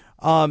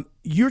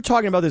 You're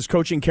talking about this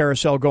coaching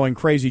carousel going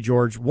crazy,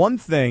 George. One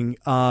thing,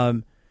 how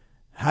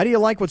do you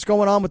like what's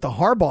going on with the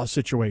Harbaugh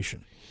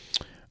situation?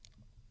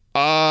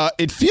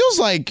 It feels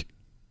like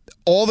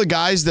all the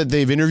guys that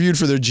they've interviewed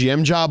for their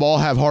GM job all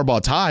have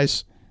Harbaugh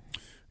ties.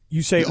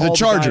 You say the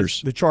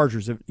Chargers. The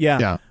Chargers,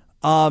 yeah.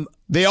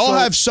 They all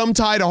have some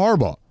tie to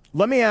Harbaugh.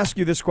 Let me ask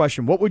you this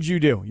question. What would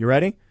you do? You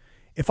ready?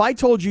 If I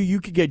told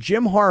you could get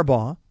Jim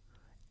Harbaugh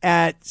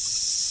at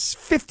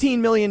 $15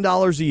 million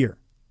a year,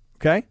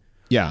 okay?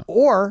 Yeah.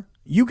 Or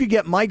you could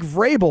get Mike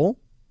Vrabel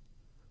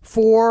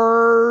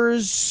for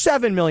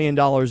 $7 million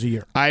a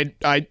year. I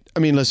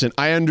mean, listen,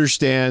 I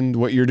understand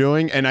what you're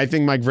doing, and I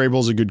think Mike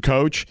Vrabel's a good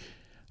coach.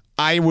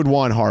 I would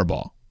want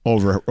Harbaugh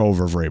over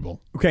Vrabel.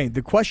 Okay,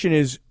 the question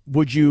is,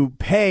 would you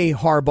pay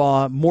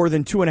Harbaugh more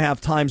than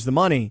 2.5 times the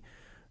money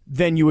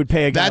than you would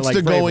pay a guy like Vrabel? That's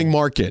the going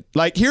market.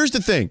 Like, here's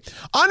the thing.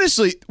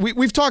 Honestly,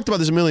 we've talked about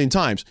this a million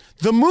times.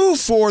 The move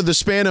for the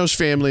Spanos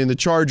family and the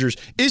Chargers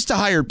is to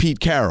hire Pete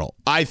Carroll,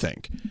 I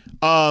think.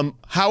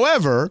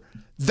 However,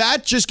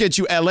 that just gets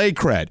you LA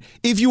cred.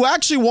 If you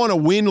actually want to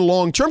win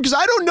long term, because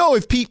I don't know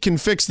if Pete can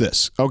fix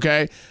this,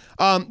 okay?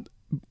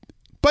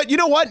 But you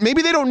know what?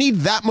 Maybe they don't need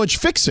that much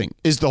fixing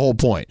is the whole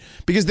point.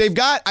 Because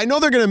I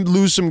know they're going to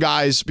lose some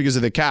guys because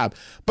of the cap,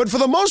 but for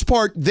the most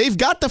part, they've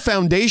got the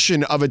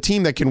foundation of a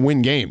team that can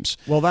win games.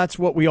 Well, that's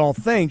what we all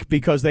think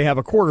because they have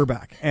a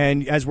quarterback.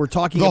 And as we're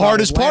talking about the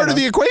hardest Atlanta, part of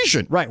the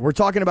equation. Right. We're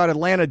talking about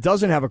Atlanta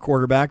doesn't have a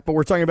quarterback, but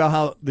we're talking about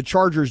how the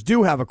Chargers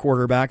do have a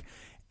quarterback.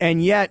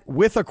 And yet,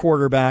 with a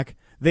quarterback,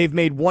 they've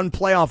made one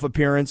playoff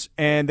appearance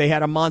and they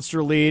had a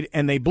monster lead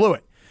and they blew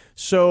it.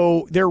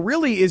 So there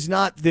really is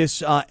not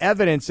this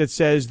evidence that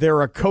says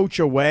they're a coach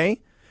away.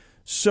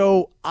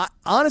 So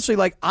honestly,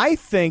 I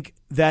think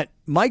that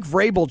Mike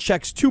Vrabel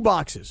checks 2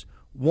 boxes.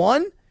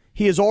 1,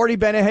 he has already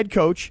been a head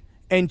coach.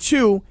 And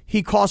 2,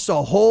 he costs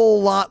a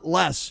whole lot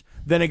less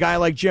than a guy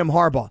like Jim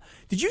Harbaugh.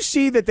 Did you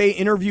see that they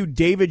interviewed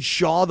David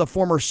Shaw, the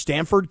former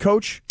Stanford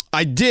coach?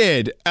 I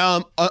did.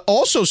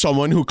 Also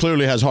someone who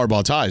clearly has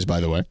Harbaugh ties, by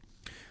the way.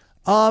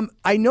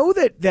 I know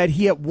that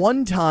he at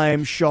one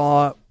time,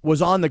 Shaw, was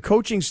on the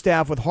coaching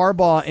staff with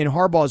Harbaugh in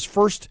Harbaugh's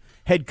first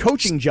head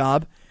coaching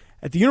job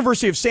at the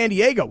University of San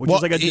Diego, which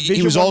is like a Division I.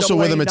 He was also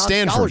with him at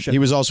Stanford. He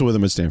was also with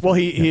him at Stanford. Well,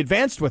 he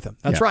advanced with him.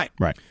 That's right.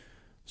 Right.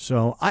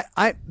 So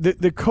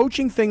the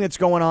coaching thing that's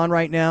going on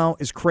right now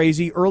is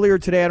crazy. Earlier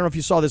today, I don't know if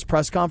you saw this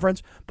press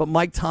conference, but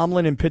Mike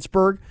Tomlin in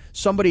Pittsburgh,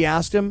 somebody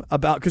asked him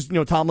about, because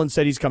Tomlin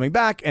said he's coming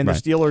back, and the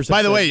Steelers.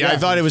 By the way, I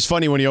thought it was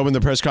funny when he opened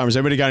the press conference.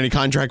 Everybody got any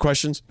contract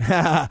questions?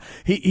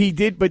 He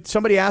did, but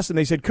somebody asked him.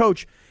 They said,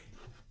 "Coach,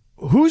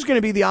 who's going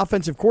to be the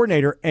offensive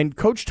coordinator?" And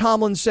Coach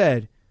Tomlin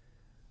said,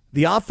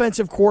 "The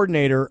offensive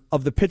coordinator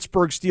of the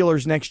Pittsburgh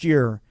Steelers next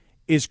year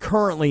is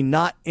currently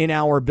not in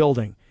our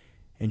building."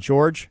 And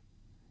George,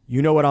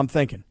 you know what I'm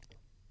thinking.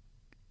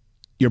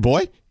 Your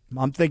boy?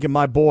 I'm thinking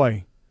my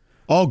boy.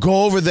 Oh,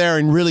 go over there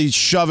and really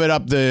shove it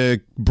up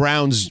the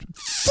Browns.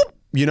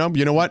 You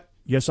know what?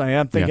 Yes, I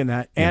am thinking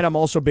that. And I'm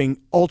also being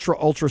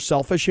ultra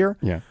selfish here.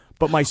 Yeah.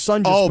 But my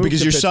son just moved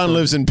because to your Pittsburgh. son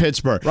lives in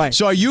Pittsburgh. Right.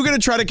 So are you going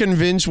to try to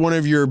convince one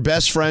of your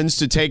best friends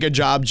to take a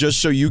job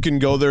just so you can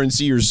go there and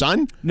see your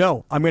son?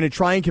 No, I'm going to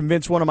try and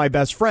convince one of my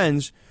best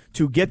friends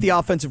to get the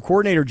offensive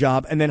coordinator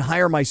job and then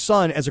hire my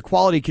son as a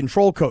quality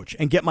control coach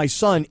and get my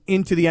son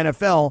into the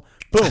NFL.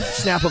 Boom,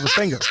 snap of a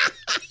finger.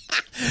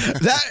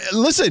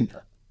 Listen,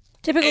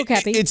 Typical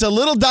Cappy. It's a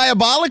little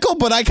diabolical,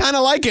 but I kind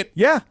of like it.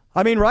 Yeah.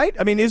 I mean, right?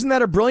 I mean, isn't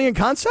that a brilliant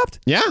concept?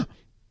 Yeah.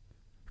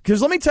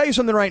 Because let me tell you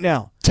something right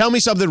now. Tell me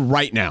something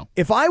right now.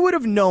 If I would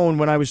have known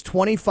when I was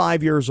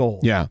 25 years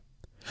old. Yeah.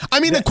 I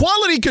mean, the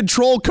quality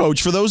control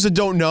coach, for those that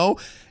don't know,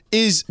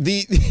 is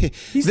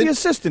he's the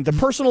assistant, the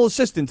personal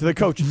assistant to the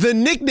coach. The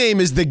nickname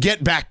is the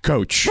get back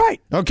coach.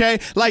 Right. Okay?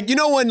 Like, you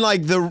know when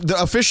like the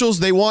officials,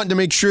 they want to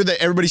make sure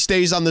that everybody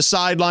stays on the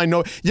sideline.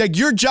 No, like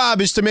your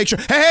job is to make sure,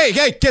 hey,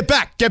 get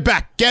back.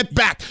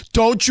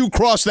 Don't you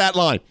cross that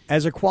line.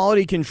 As a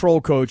quality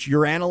control coach,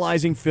 you're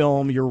analyzing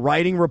film, you're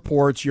writing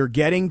reports, you're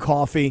getting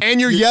coffee.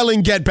 And you're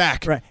yelling, get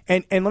back. Right.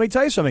 And let me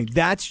tell you something.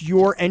 That's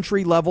your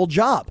entry-level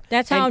job.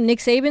 That's how Nick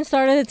Saban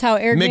started. It's how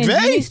Eric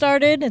Mangini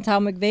started. It's how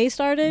McVay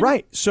started.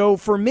 Right. So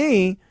for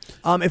me,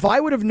 if I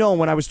would have known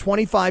when I was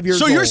 25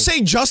 years old. So you're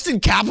saying Justin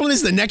Kaplan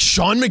is the next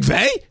Sean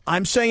McVay?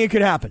 I'm saying it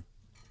could happen.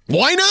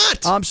 Why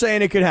not? I'm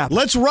saying it could happen.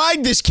 Let's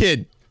ride this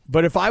kid.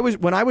 But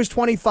when I was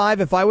 25,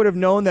 if I would have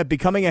known that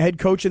becoming a head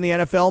coach in the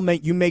NFL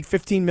meant you make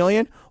 $15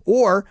 million,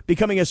 or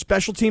becoming a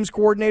special teams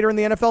coordinator in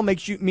the NFL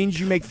means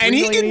you make $3 million. And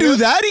he can do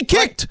that. He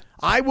kicked.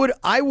 I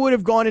would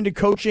have gone into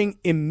coaching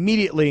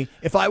immediately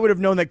if I would have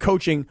known that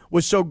coaching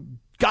was so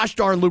gosh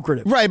darn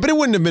lucrative. Right, but it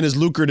wouldn't have been as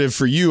lucrative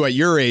for you at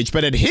your age.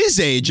 But at his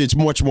age, it's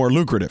much more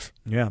lucrative.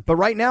 Yeah, but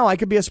right now I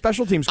could be a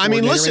special teams coordinator.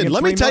 I mean, listen,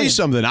 let me tell you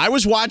something. I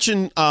was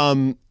watching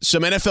some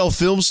NFL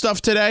film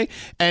stuff today,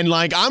 and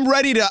like I'm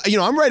ready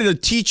to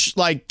teach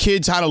like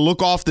kids how to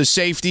look off the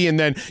safety and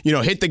then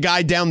hit the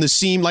guy down the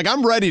seam. Like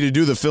I'm ready to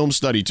do the film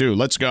study too.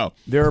 Let's go.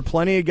 There are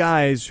plenty of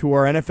guys who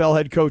are NFL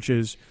head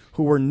coaches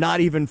who were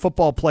not even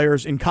football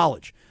players in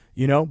college,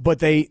 but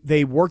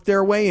they worked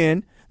their way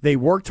in. They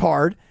worked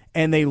hard.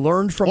 And they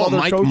learned from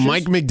other coaches.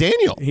 Mike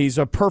McDaniel. He's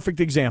a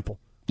perfect example.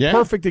 Yeah.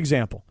 Perfect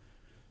example.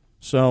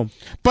 So,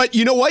 but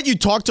you know what? You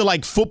talk to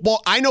like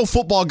football. I know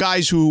football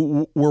guys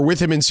who were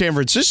with him in San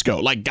Francisco,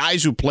 like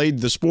guys who played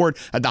the sport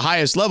at the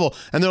highest level.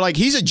 And they're like,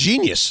 he's a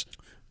genius.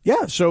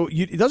 Yeah. So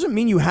it doesn't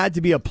mean you had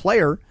to be a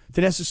player to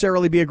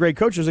necessarily be a great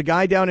coach. There's a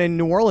guy down in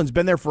New Orleans,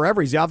 been there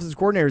forever. He's the offensive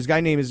coordinator. His guy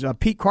name is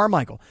Pete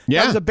Carmichael.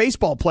 Yeah. He was a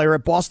baseball player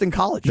at Boston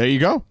College. There you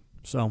go.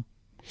 So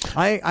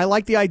I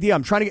like the idea.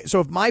 I'm trying to get. So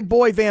if my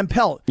boy Van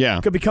Pelt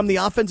could become the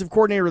offensive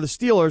coordinator of the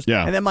Steelers,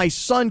 and then my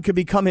son could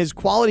become his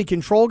quality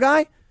control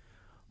guy.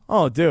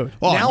 Oh, dude!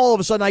 Now all of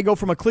a sudden I go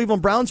from a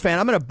Cleveland Browns fan.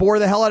 I'm going to bore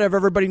the hell out of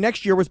everybody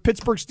next year with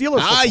Pittsburgh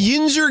Steelers.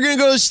 Yins are going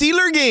to go to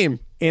Steeler game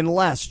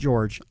unless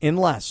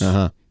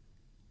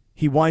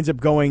he winds up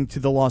going to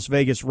the Las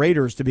Vegas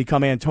Raiders to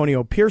become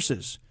Antonio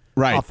Pierce's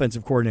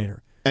offensive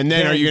coordinator. And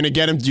then are you going to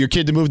get your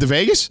kid to move to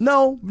Vegas?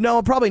 No,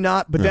 probably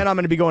not. But then I'm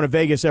going to be going to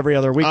Vegas every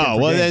other weekend. Oh,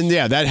 well, then,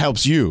 that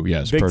helps you.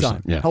 Yes, big personally.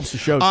 time. Yeah. Helps the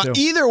show, too.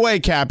 Either way,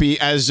 Cappy,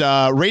 as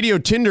Radio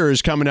Tinder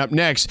is coming up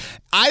next,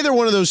 either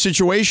one of those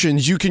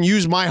situations, you can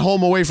use my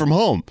home away from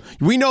home.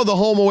 We know the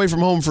home away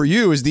from home for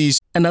you is these.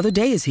 Another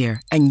day is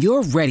here, and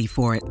you're ready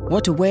for it.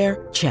 What to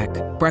wear? Check.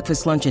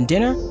 Breakfast, lunch, and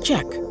dinner?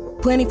 Check.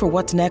 Planning for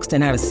what's next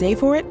and how to save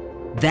for it?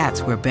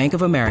 That's where Bank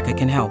of America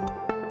can help.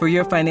 For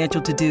your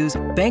financial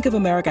to-dos, Bank of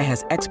America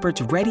has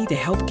experts ready to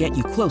help get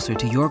you closer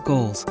to your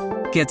goals.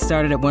 Get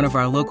started at one of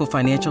our local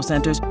financial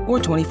centers or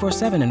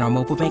 24/7 in our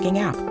mobile banking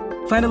app.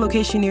 Find a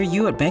location near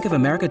you at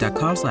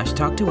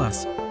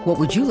bankofamerica.com/talktous. What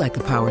would you like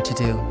the power to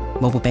do?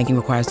 Mobile banking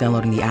requires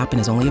downloading the app and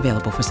is only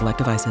available for select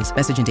devices.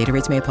 Message and data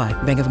rates may apply.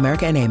 Bank of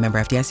America NA, member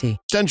FDIC.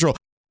 Central.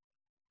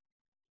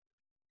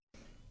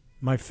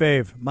 My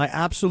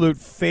absolute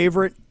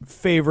favorite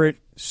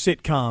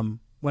sitcom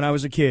when I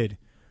was a kid.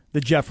 The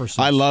Jeffersons.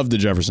 I love the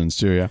Jeffersons,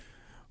 too, yeah.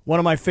 One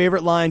of my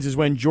favorite lines is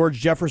when George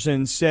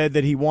Jefferson said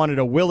that he wanted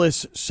a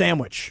Willis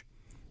sandwich.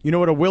 You know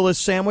what a Willis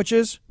sandwich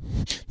is?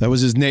 That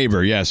was his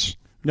neighbor, yes.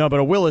 No,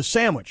 but a Willis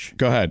sandwich.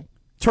 Go ahead.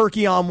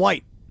 Turkey on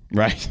white.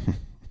 Right.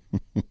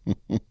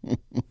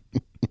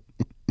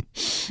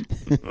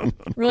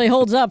 Really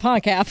holds up, huh,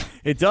 Cap?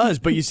 It does,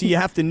 but you see, you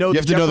have to know. You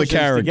have to know the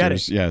characters. To get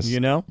it, yes,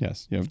 you know.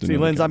 Yes, you have to. See, know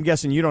Linz, I'm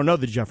guessing you don't know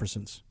the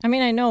Jeffersons. I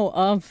mean, I know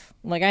of.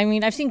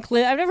 I've seen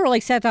clips. I've never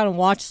sat down and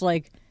watched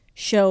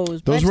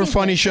shows. Those were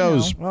funny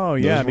shows. Oh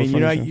yeah, I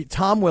mean,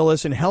 Tom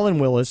Willis and Helen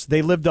Willis,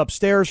 they lived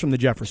upstairs from the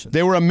Jeffersons.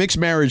 They were a mixed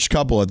marriage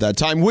couple at that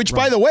time, which,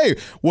 by the way,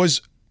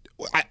 was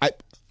I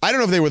don't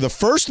know if they were the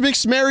first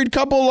mixed married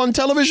couple on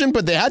television,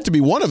 but they had to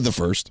be one of the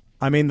first.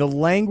 I mean, the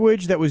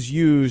language that was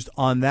used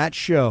on that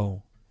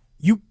show.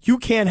 You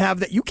can't have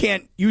that. You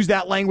can't use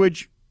that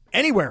language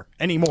anywhere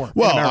anymore.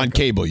 Well, on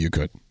cable you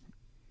could.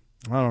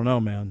 I don't know,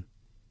 man.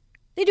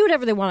 They do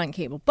whatever they want on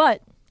cable,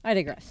 but I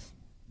digress.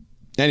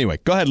 Anyway,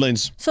 go ahead,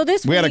 Linz. So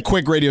this we week, had a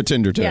quick Radio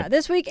Tinder today. Yeah,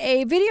 this week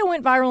a video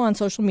went viral on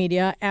social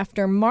media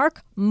after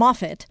Mark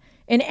Moffat,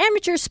 an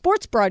amateur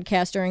sports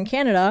broadcaster in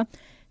Canada,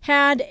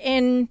 had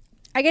an,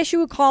 I guess you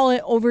would call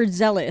it,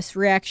 overzealous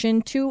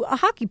reaction to a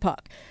hockey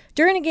puck.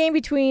 During a game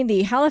between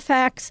the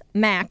Halifax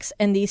Max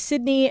and the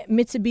Sydney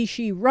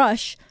Mitsubishi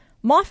Rush,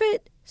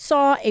 Moffat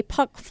saw a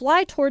puck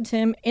fly towards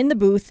him in the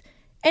booth,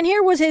 and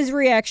here was his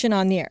reaction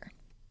on the air.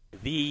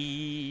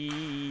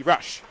 The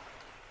Rush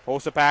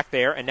pulls it back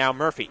there, and now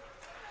Murphy.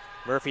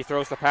 Murphy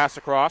throws the pass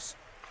across.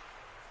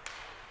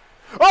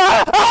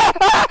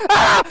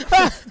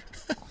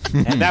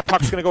 And that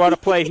puck's going to go out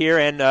of play here,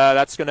 and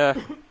that's going to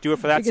do it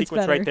for that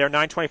sequence right there.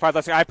 9:25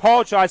 left. I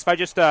apologize if I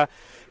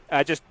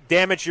just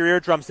damaged your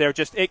eardrums there.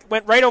 It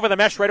went right over the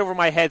mesh, right over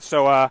my head.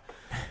 So I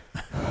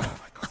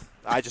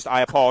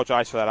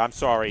apologize for that. I'm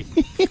sorry.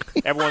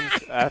 Everyone,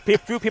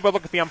 few people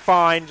look at me. I'm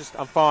fine.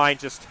 I'm fine.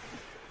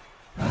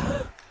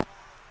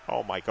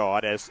 Oh my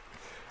God!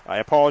 I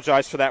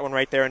apologize for that one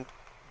right there, and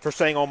for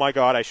saying "oh my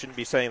God," I shouldn't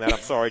be saying that.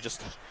 I'm sorry.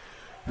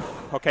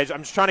 Okay.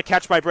 I'm just trying to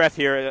catch my breath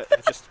here.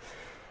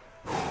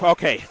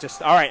 Okay,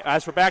 all right.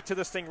 As we're back to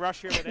this thing,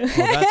 Rush here. Oh,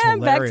 that's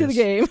hilarious. Back to the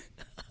game.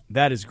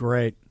 That is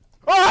great.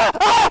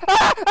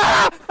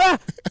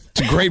 It's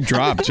a great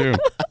drop, too.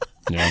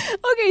 Yeah.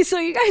 Okay, so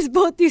you guys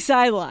both do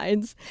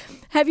sidelines.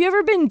 Have you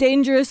ever been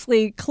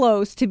dangerously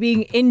close to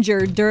being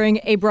injured during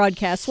a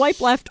broadcast?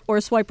 Swipe left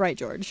or swipe right,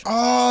 George?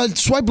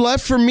 Swipe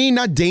left for me,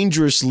 not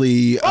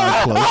dangerously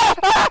close.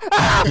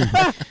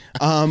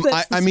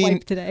 I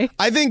mean, today.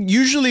 I think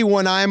usually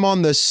when I'm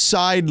on the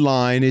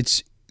sideline,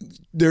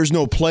 there's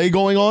no play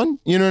going on.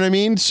 You know what I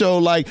mean? So,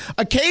 like,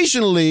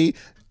 occasionally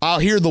I'll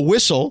hear the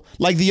whistle.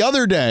 Like the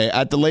other day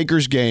at the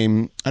Lakers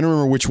game, I don't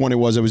remember which one it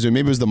was. Maybe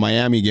it was the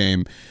Miami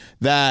game,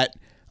 that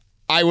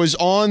I was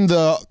on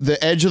the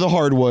edge of the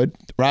hardwood,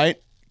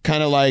 right?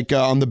 Kind of like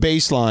on the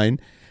baseline.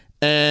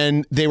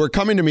 And they were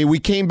coming to me. We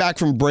came back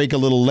from break a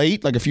little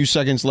late, like a few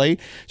seconds late.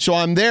 So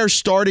I'm there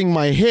starting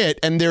my hit,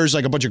 and there's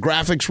like a bunch of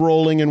graphics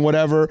rolling and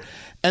whatever.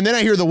 And then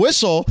I hear the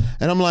whistle,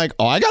 and I'm like,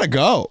 oh, I got to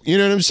go. You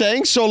know what I'm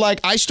saying? So, like,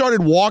 I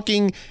started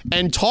walking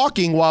and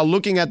talking while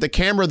looking at the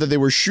camera that they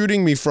were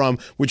shooting me from,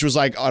 which was,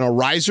 like, on a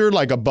riser,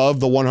 like,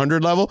 above the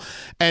 100 level.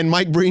 And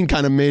Mike Breen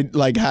kind of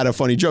had a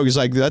funny joke. He's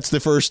like, that's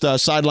the first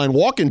sideline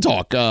walk and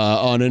talk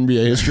on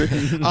NBA history.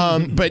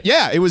 But,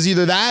 yeah, it was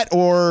either that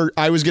or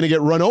I was going to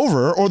get run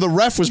over, or the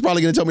ref was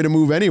probably going to tell me to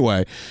move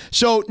anyway.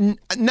 So,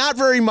 not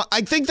very much.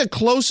 I think the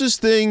closest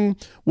thing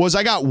was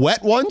I got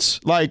wet once,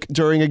 like,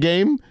 during a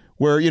game,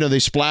 where, they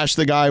splash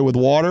the guy with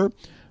water.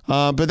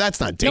 But that's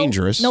not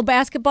dangerous. No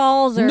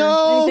basketballs or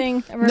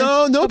anything?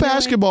 No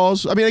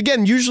basketballs. I mean,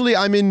 again, usually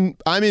I'm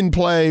in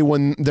play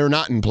when they're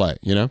not in play,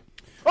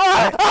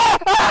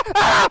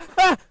 I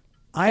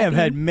have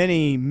had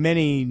many,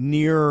 many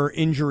near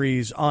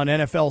injuries on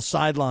NFL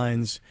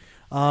sidelines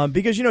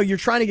because, you're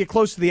trying to get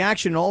close to the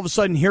action, and all of a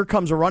sudden here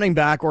comes a running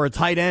back or a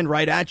tight end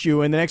right at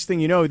you, and the next thing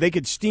you know, they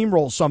could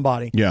steamroll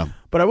somebody. Yeah.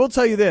 But I will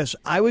tell you this.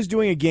 I was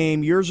doing a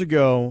game years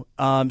ago,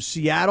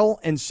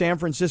 Seattle and San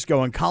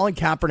Francisco, and Colin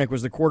Kaepernick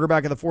was the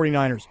quarterback of the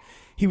 49ers.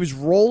 He was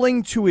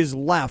rolling to his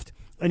left,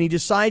 and he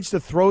decides to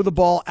throw the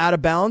ball out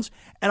of bounds.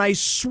 And I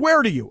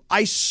swear to you,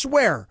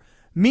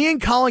 me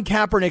and Colin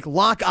Kaepernick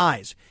lock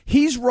eyes.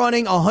 He's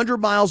running 100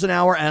 miles an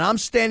hour, and I'm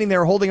standing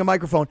there holding a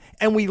microphone,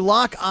 and we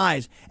lock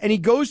eyes. And he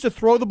goes to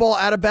throw the ball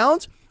out of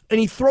bounds, and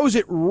he throws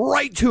it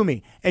right to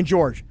me. And,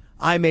 George,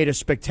 I made a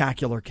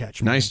spectacular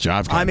catch. Nice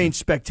job, Kevin. I mean,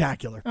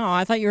 spectacular. Oh,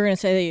 I thought you were going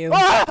to say that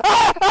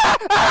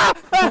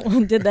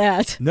you did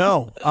that.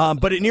 No,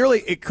 but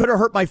it could have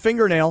hurt my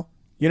fingernail.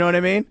 You know what I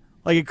mean?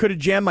 Like, it could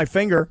have jammed my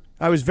finger.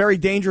 I was very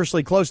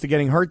dangerously close to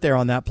getting hurt there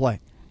on that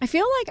play. I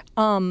feel like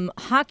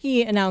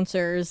hockey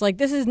announcers, like,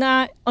 this is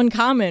not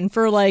uncommon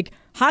for, like,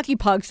 hockey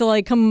pucks to,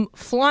 like, come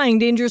flying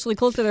dangerously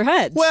close to their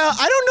heds. Well,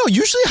 I don't know.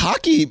 Usually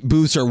hockey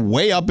booths are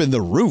way up in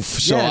the roof.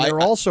 So they're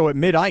also at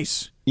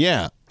mid-ice.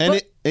 Yeah.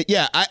 And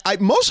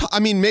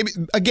maybe,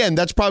 again,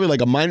 that's probably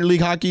like a minor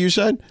league hockey, you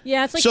said?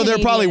 Yeah, it's like so Canadian.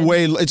 They're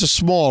probably it's a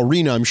small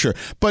arena, I'm sure.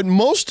 But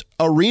most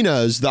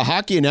arenas, the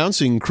hockey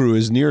announcing crew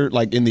is near,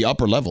 like, in the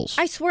upper levels.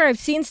 I swear I've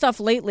seen stuff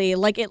lately,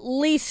 like, at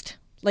least,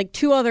 like,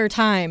 2 other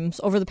times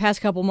over the past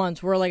couple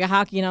months where, like, a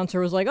hockey announcer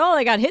was like, oh,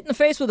 they got hit in the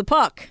face with a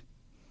puck.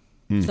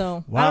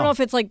 So, wow. I don't know if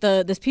it's, like,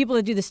 there's people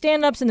that do the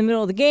stand-ups in the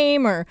middle of the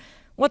game or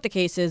what the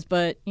case is,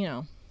 but,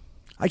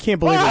 I can't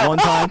believe at one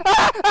time,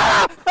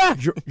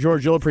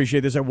 George, you'll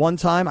appreciate this. At one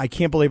time, I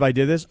can't believe I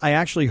did this. I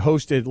actually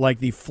hosted, like,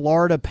 the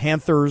Florida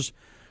Panthers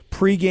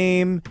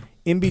pregame,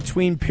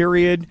 in-between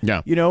period, and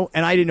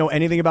I didn't know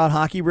anything about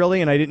hockey, really,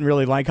 and I didn't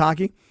really like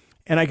hockey.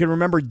 And I can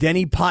remember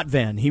Denny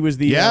Potvin. He was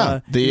the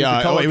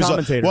color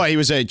commentator. He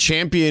was a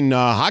champion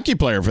hockey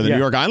player for the New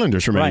York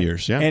Islanders for many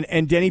years. Yeah,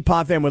 and Denny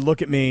Potvin would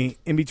look at me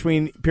in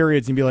between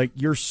periods and be like,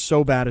 "You're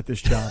so bad at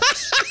this job."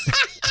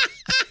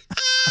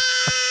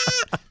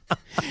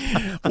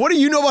 What do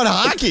you know about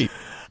hockey?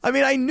 I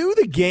mean, I knew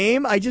the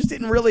game. I just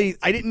didn't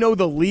know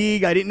the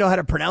league. I didn't know how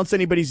to pronounce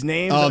anybody's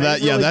name. Oh,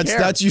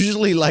 that's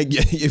usually like,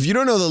 if you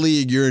don't know the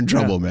league, you're in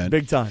trouble, man.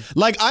 Big time.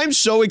 Like, I'm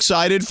so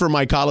excited for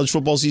my college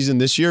football season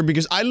this year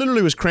because I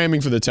literally was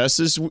cramming for the test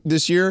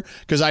this year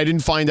because I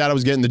didn't find out I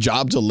was getting the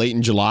job till late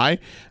in July,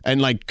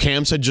 and like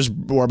camps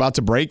were about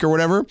to break or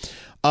whatever.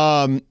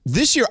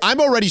 This year, I'm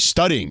already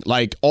studying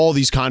like all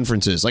these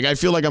conferences. Like, I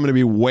feel like I'm going to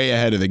be way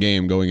ahead of the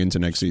game going into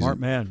next season. Smart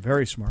man.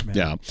 Very smart man.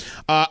 Yeah.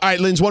 All right,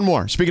 Linz, one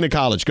more. Speaking of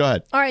college, go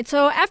ahead. All right,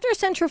 so after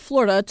Central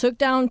Florida took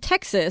down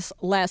Texas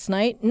last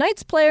night,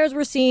 Knights players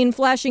were seen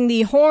flashing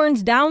the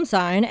horns down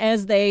sign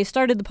as they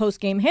started the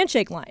post-game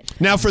handshake line.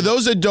 Now, for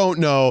those that don't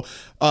know,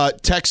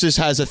 Texas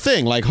has a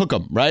thing like hook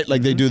 'em, right?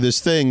 Like they do this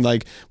thing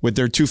like with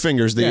their two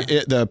fingers,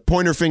 the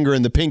pointer finger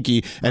and the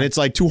pinky, and it's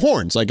like two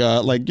horns, like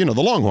the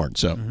Longhorn.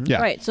 So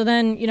Right. So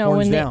then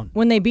Horns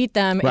when they beat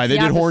them, it's right, they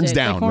the did horns opposite,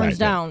 down, like horns right?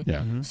 down.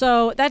 Yeah.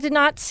 So that did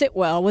not sit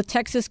well with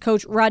Texas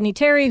coach Rodney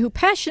Terry, who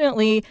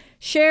passionately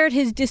shared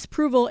his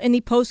disapproval in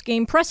the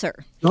post-game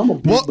presser. I'm a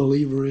big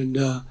believer in,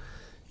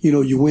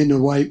 you win the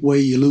right way,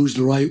 you lose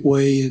the right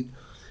way.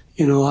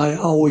 And, I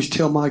always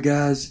tell my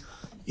guys,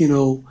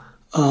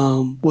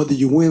 whether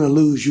you win or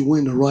lose, you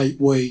win the right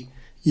way.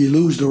 You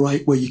lose the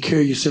right way, you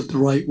carry yourself the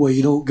right way.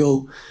 You don't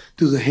go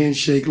through the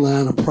handshake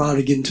line or proud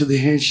to get into the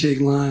handshake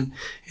line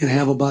and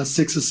have about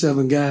 6 or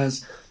 7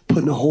 guys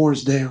putting the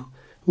horns down.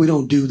 We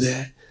don't do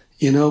that,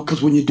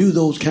 because when you do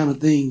those kind of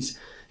things,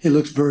 it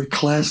looks very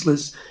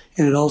classless,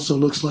 and it also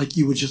looks like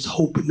you were just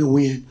hoping to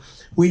win.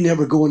 We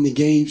never go into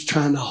games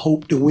trying to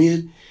hope to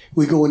win.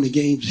 We go into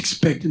games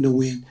expecting to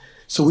win.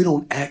 So we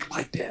don't act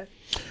like that.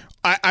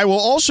 I will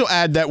also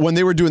add that when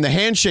they were doing the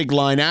handshake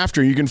line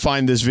after, you can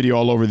find this video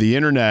all over the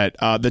internet,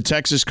 the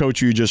Texas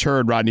coach you just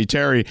heard, Rodney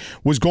Terry,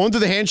 was going through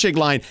the handshake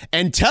line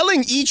and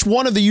telling each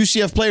one of the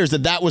UCF players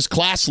that was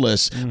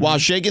classless while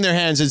shaking their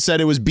hands and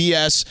said it was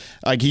BS,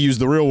 like he used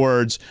the real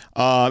words,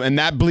 and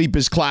that bleep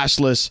is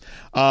classless.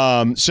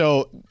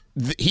 So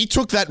he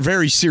took that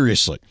very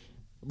seriously.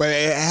 But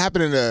it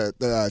happened in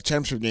the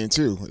championship game,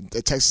 too.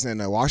 The Texas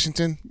and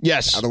Washington.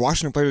 Yes. The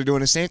Washington players are doing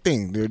the same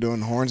thing. They're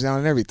doing horns down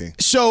and everything.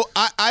 So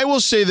I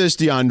will say this,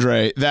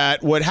 DeAndre,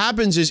 that what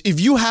happens is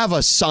if you have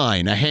a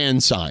sign, a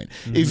hand sign,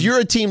 if you're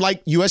a team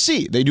like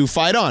USC, they do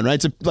fight on,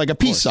 right? It's like a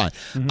peace sign.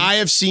 I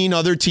have seen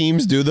other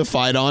teams do the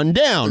fight on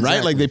down,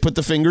 right? Like they put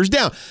the fingers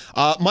down.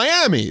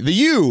 Miami, the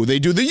U, they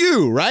do the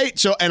U, right?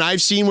 So, and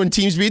I've seen when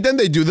teams beat them,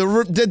 they do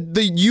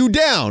the U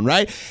down,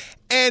 right?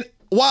 And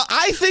while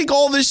I think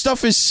all this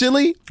stuff is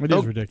silly, it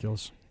is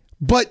ridiculous.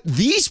 But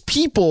these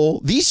people,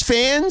 these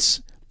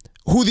fans,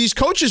 who these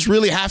coaches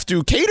really have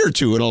to cater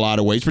to in a lot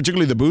of ways,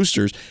 particularly the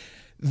boosters,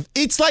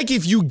 it's like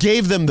if you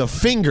gave them the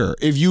finger,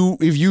 if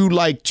you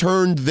like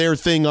turned their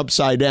thing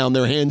upside down,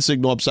 their hand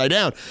signal upside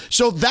down.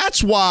 So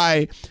that's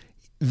why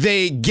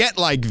they get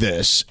like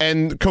this.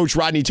 And Coach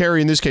Rodney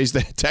Terry, in this case,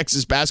 the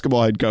Texas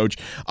basketball head coach,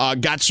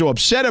 got so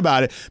upset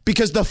about it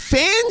because the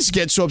fans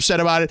get so upset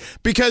about it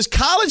because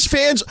college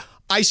fans,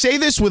 I say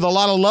this with a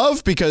lot of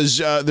love because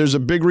there's a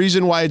big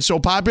reason why it's so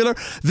popular.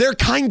 They're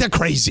kind of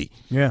crazy.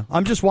 Yeah,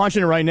 I'm just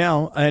watching it right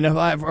now, and if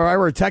I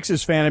were a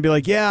Texas fan, I'd be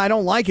like, yeah, I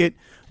don't like it,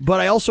 but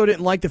I also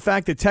didn't like the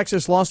fact that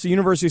Texas lost to the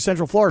University of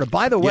Central Florida.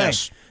 By the way,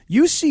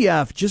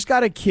 UCF just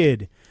got a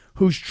kid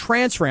who's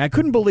transferring. I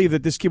couldn't believe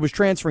that this kid was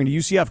transferring to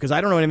UCF because I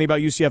don't know anything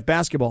about UCF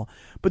basketball,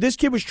 but this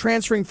kid was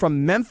transferring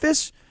from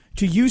Memphis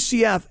to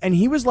UCF, and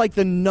he was like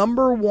the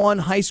 #1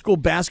 high school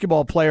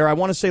basketball player, I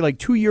want to say like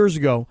 2 years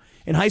ago,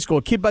 in high school,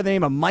 a kid by the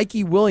name of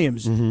Mikey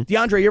Williams.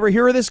 DeAndre, you ever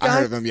hear of this guy?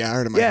 I heard of him, I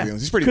heard of Mikey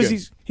Williams. He's pretty good.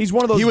 Because he's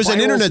one of those He was an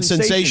viral internet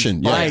sensations.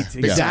 sensation. Yeah. Right,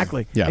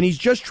 exactly. Yeah. And he's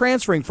just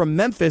transferring from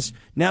Memphis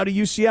now to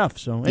UCF.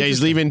 So yeah,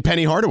 he's leaving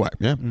Penny Hardaway.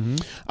 Yeah.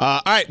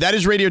 All right, that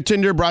is Radio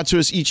Tinder, brought to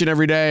us each and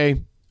every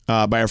day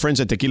by our friends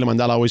at Tequila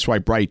Mandala. Always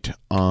swipe right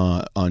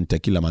on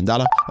Tequila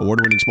Mandala.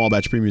 Award-winning small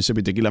batch premium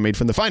sipping tequila made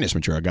from the finest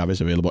mature agaves,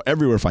 available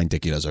everywhere fine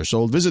tequilas are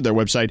sold. Visit their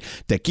website,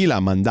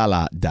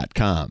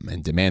 tequilamandala.com,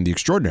 and demand the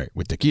extraordinary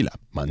with Tequila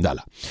Mandala.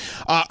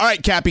 All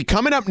right, Cappy,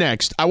 coming up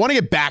next, I want to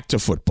get back to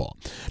football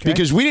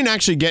because we didn't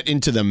actually get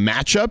into the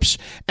matchups,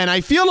 and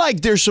I feel like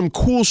there's some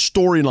cool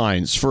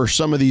storylines for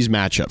some of these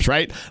matchups,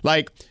 right?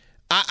 Like,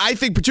 I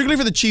think particularly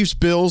for the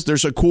Chiefs-Bills,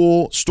 there's a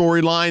cool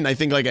storyline. I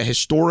think like a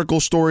historical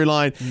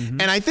storyline.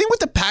 And I think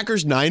with the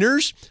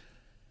Packers-Niners,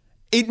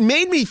 it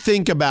made me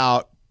think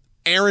about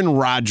Aaron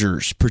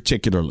Rodgers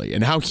particularly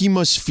and how he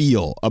must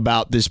feel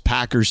about this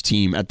Packers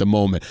team at the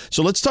moment.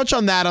 So let's touch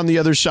on that on the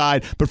other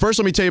side. But first,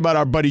 let me tell you about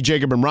our buddy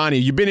Jacob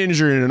Imrani. You've been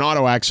injured in an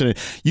auto accident.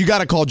 You got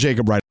to call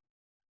Jacob right.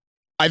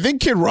 I think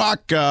Kid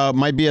Rock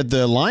might be at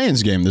the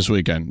Lions game this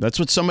weekend. That's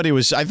what somebody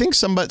was. I think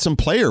some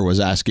player was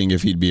asking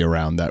if he'd be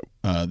around that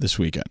this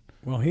weekend.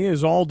 Well, he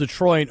is all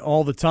Detroit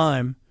all the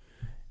time.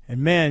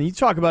 And, man, you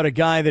talk about a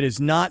guy that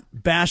is not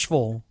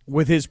bashful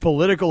with his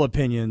political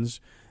opinions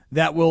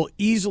that will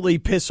easily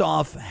piss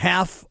off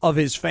half of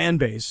his fan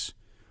base,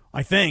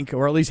 I think,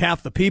 or at least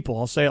half the people.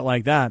 I'll say it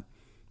like that.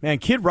 Man,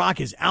 Kid Rock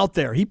is out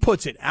there. He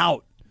puts it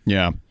out.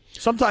 Yeah.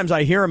 Sometimes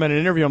I hear him in an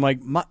interview. I'm like,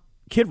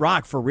 Kid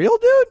Rock, for real,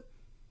 dude?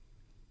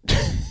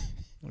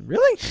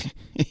 Really?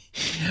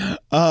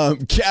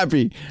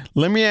 Cappy,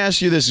 let me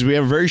ask you this. We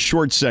have a very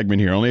short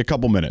segment here, only a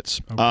couple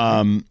minutes.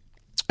 Okay.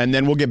 And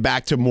then we'll get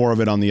back to more of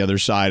it on the other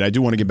side. I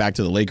do want to get back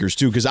to the Lakers,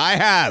 too, because I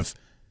have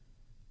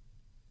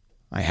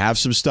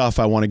some stuff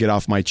I want to get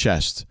off my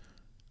chest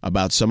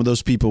about some of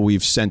those people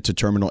we've sent to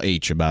Terminal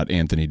H about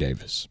Anthony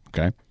Davis,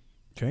 okay?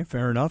 Okay,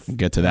 fair enough. We'll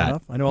get to that.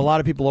 Enough. I know a lot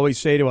of people always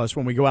say to us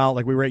when we go out,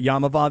 like we were at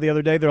Yamava the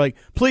other day, they're like,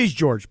 please,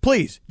 George,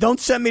 please, don't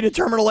send me to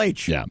Terminal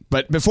H. Yeah,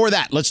 but before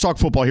that, let's talk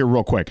football here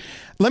real quick.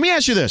 Let me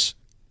ask you this.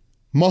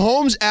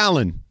 Mahomes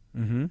Allen,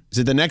 is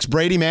it the next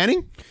Brady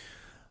Manning?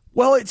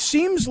 Well, it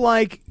seems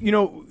like,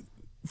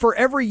 for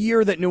every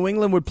year that New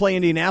England would play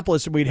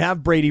Indianapolis and we'd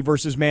have Brady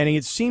versus Manning,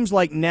 it seems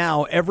like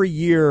now every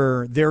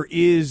year there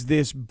is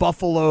this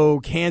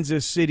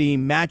Buffalo-Kansas City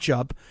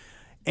matchup.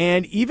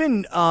 And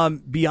even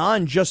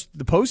beyond just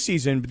the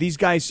postseason, these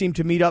guys seem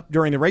to meet up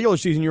during the regular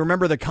season. You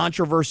remember the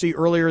controversy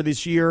earlier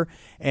this year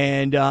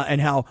and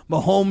how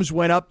Mahomes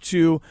went up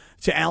to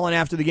Allen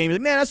after the game. He's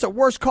like, man, that's the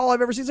worst call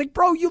I've ever seen. It's like,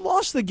 bro, you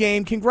lost the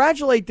game.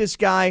 Congratulate this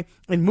guy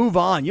and move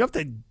on. You don't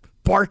have to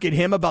bark at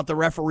him about the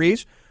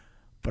referees.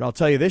 But I'll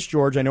tell you this,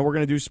 George, I know we're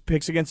going to do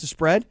picks against the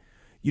spread.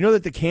 You know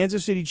that the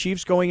Kansas City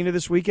Chiefs going into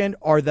this weekend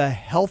are the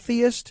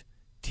healthiest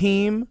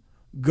team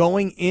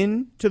going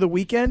into the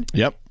weekend?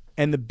 Yep.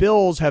 And the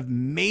Bills have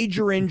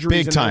major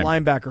injuries in their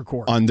linebacker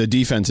core. On the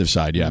defensive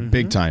side, yeah.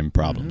 Big-time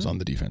problems on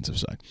the defensive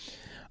side.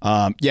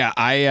 I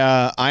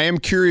am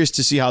curious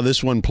to see how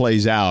this one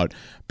plays out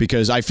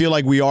because I feel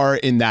like we are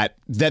in that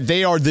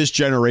they are this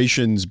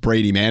generation's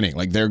Brady Manning.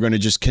 Like, they're going to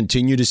just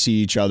continue to see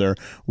each other.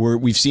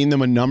 We've seen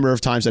them a number of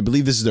times. I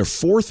believe this is their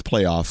 4th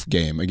playoff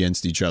game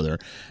against each other,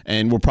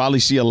 and we'll probably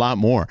see a lot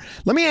more.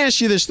 Let me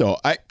ask you this, though.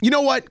 You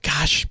know what?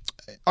 Gosh,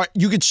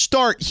 you could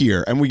start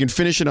here, and we can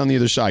finish it on the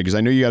other side because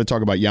I know you got to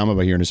talk about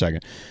Yamava here in a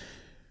second.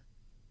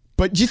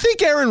 But do you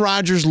think Aaron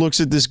Rodgers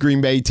looks at this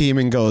Green Bay team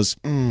and goes,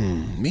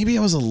 maybe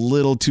I was a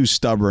little too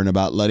stubborn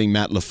about letting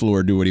Matt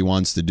LaFleur do what he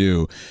wants to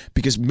do?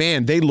 Because,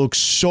 man, they look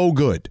so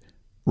good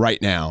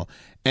right now.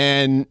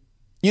 And,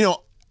 you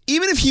know,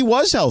 even if he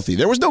was healthy,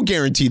 there was no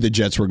guarantee the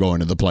Jets were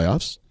going to the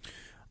playoffs.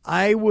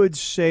 I would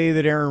say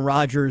that Aaron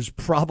Rodgers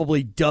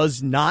probably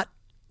does not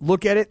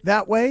look at it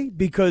that way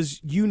because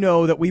you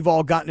know that we've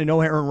all gotten to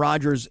know Aaron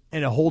Rodgers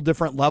in a whole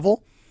different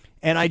level.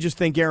 And I just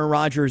think Aaron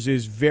Rodgers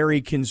is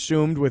very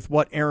consumed with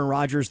what Aaron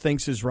Rodgers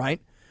thinks is right.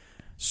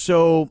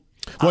 So,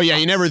 well, yeah,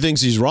 he never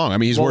thinks he's wrong. I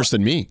mean, he's worse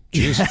than me.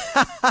 Jeez.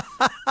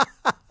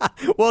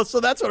 Well,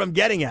 so that's what I'm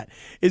getting at,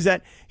 is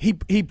that he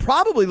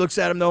probably looks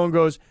at him, though, and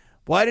goes,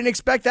 well, I didn't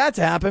expect that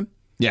to happen.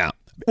 Yeah.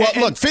 Well,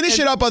 look, finish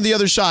it up on the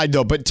other side,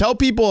 though, but tell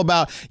people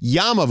about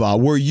Yamava,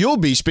 where you'll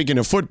be, speaking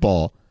of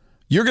football.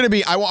 You're going to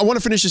be, I want to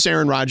finish this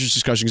Aaron Rodgers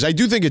discussion because I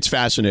do think it's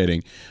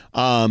fascinating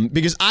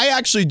because I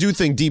actually do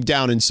think deep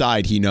down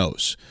inside he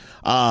knows.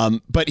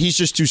 But he's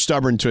just too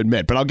stubborn to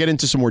admit. But I'll get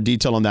into some more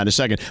detail on that in a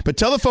second. But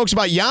tell the folks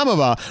about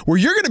Yamava, where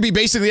you're going to be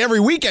basically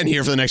every weekend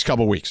here for the next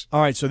couple of weeks. All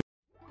right, so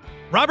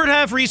Robert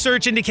Half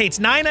research indicates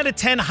 9 out of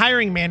 10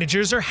 hiring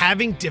managers are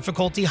having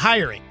difficulty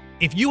hiring.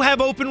 If you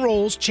have open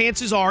roles,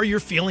 chances are you're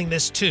feeling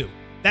this too.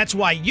 That's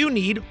why you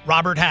need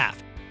Robert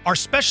Half. Our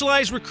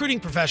specialized recruiting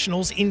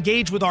professionals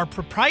engage with our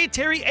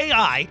proprietary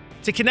AI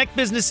to connect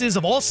businesses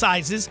of all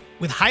sizes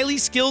with highly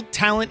skilled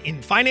talent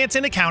in finance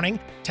and accounting,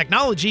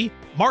 technology,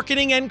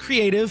 marketing and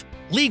creative,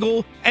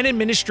 legal, and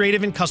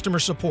administrative and customer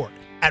support.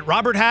 At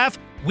Robert Half,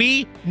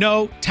 we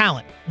know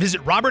talent.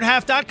 Visit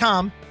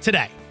roberthalf.com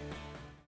today.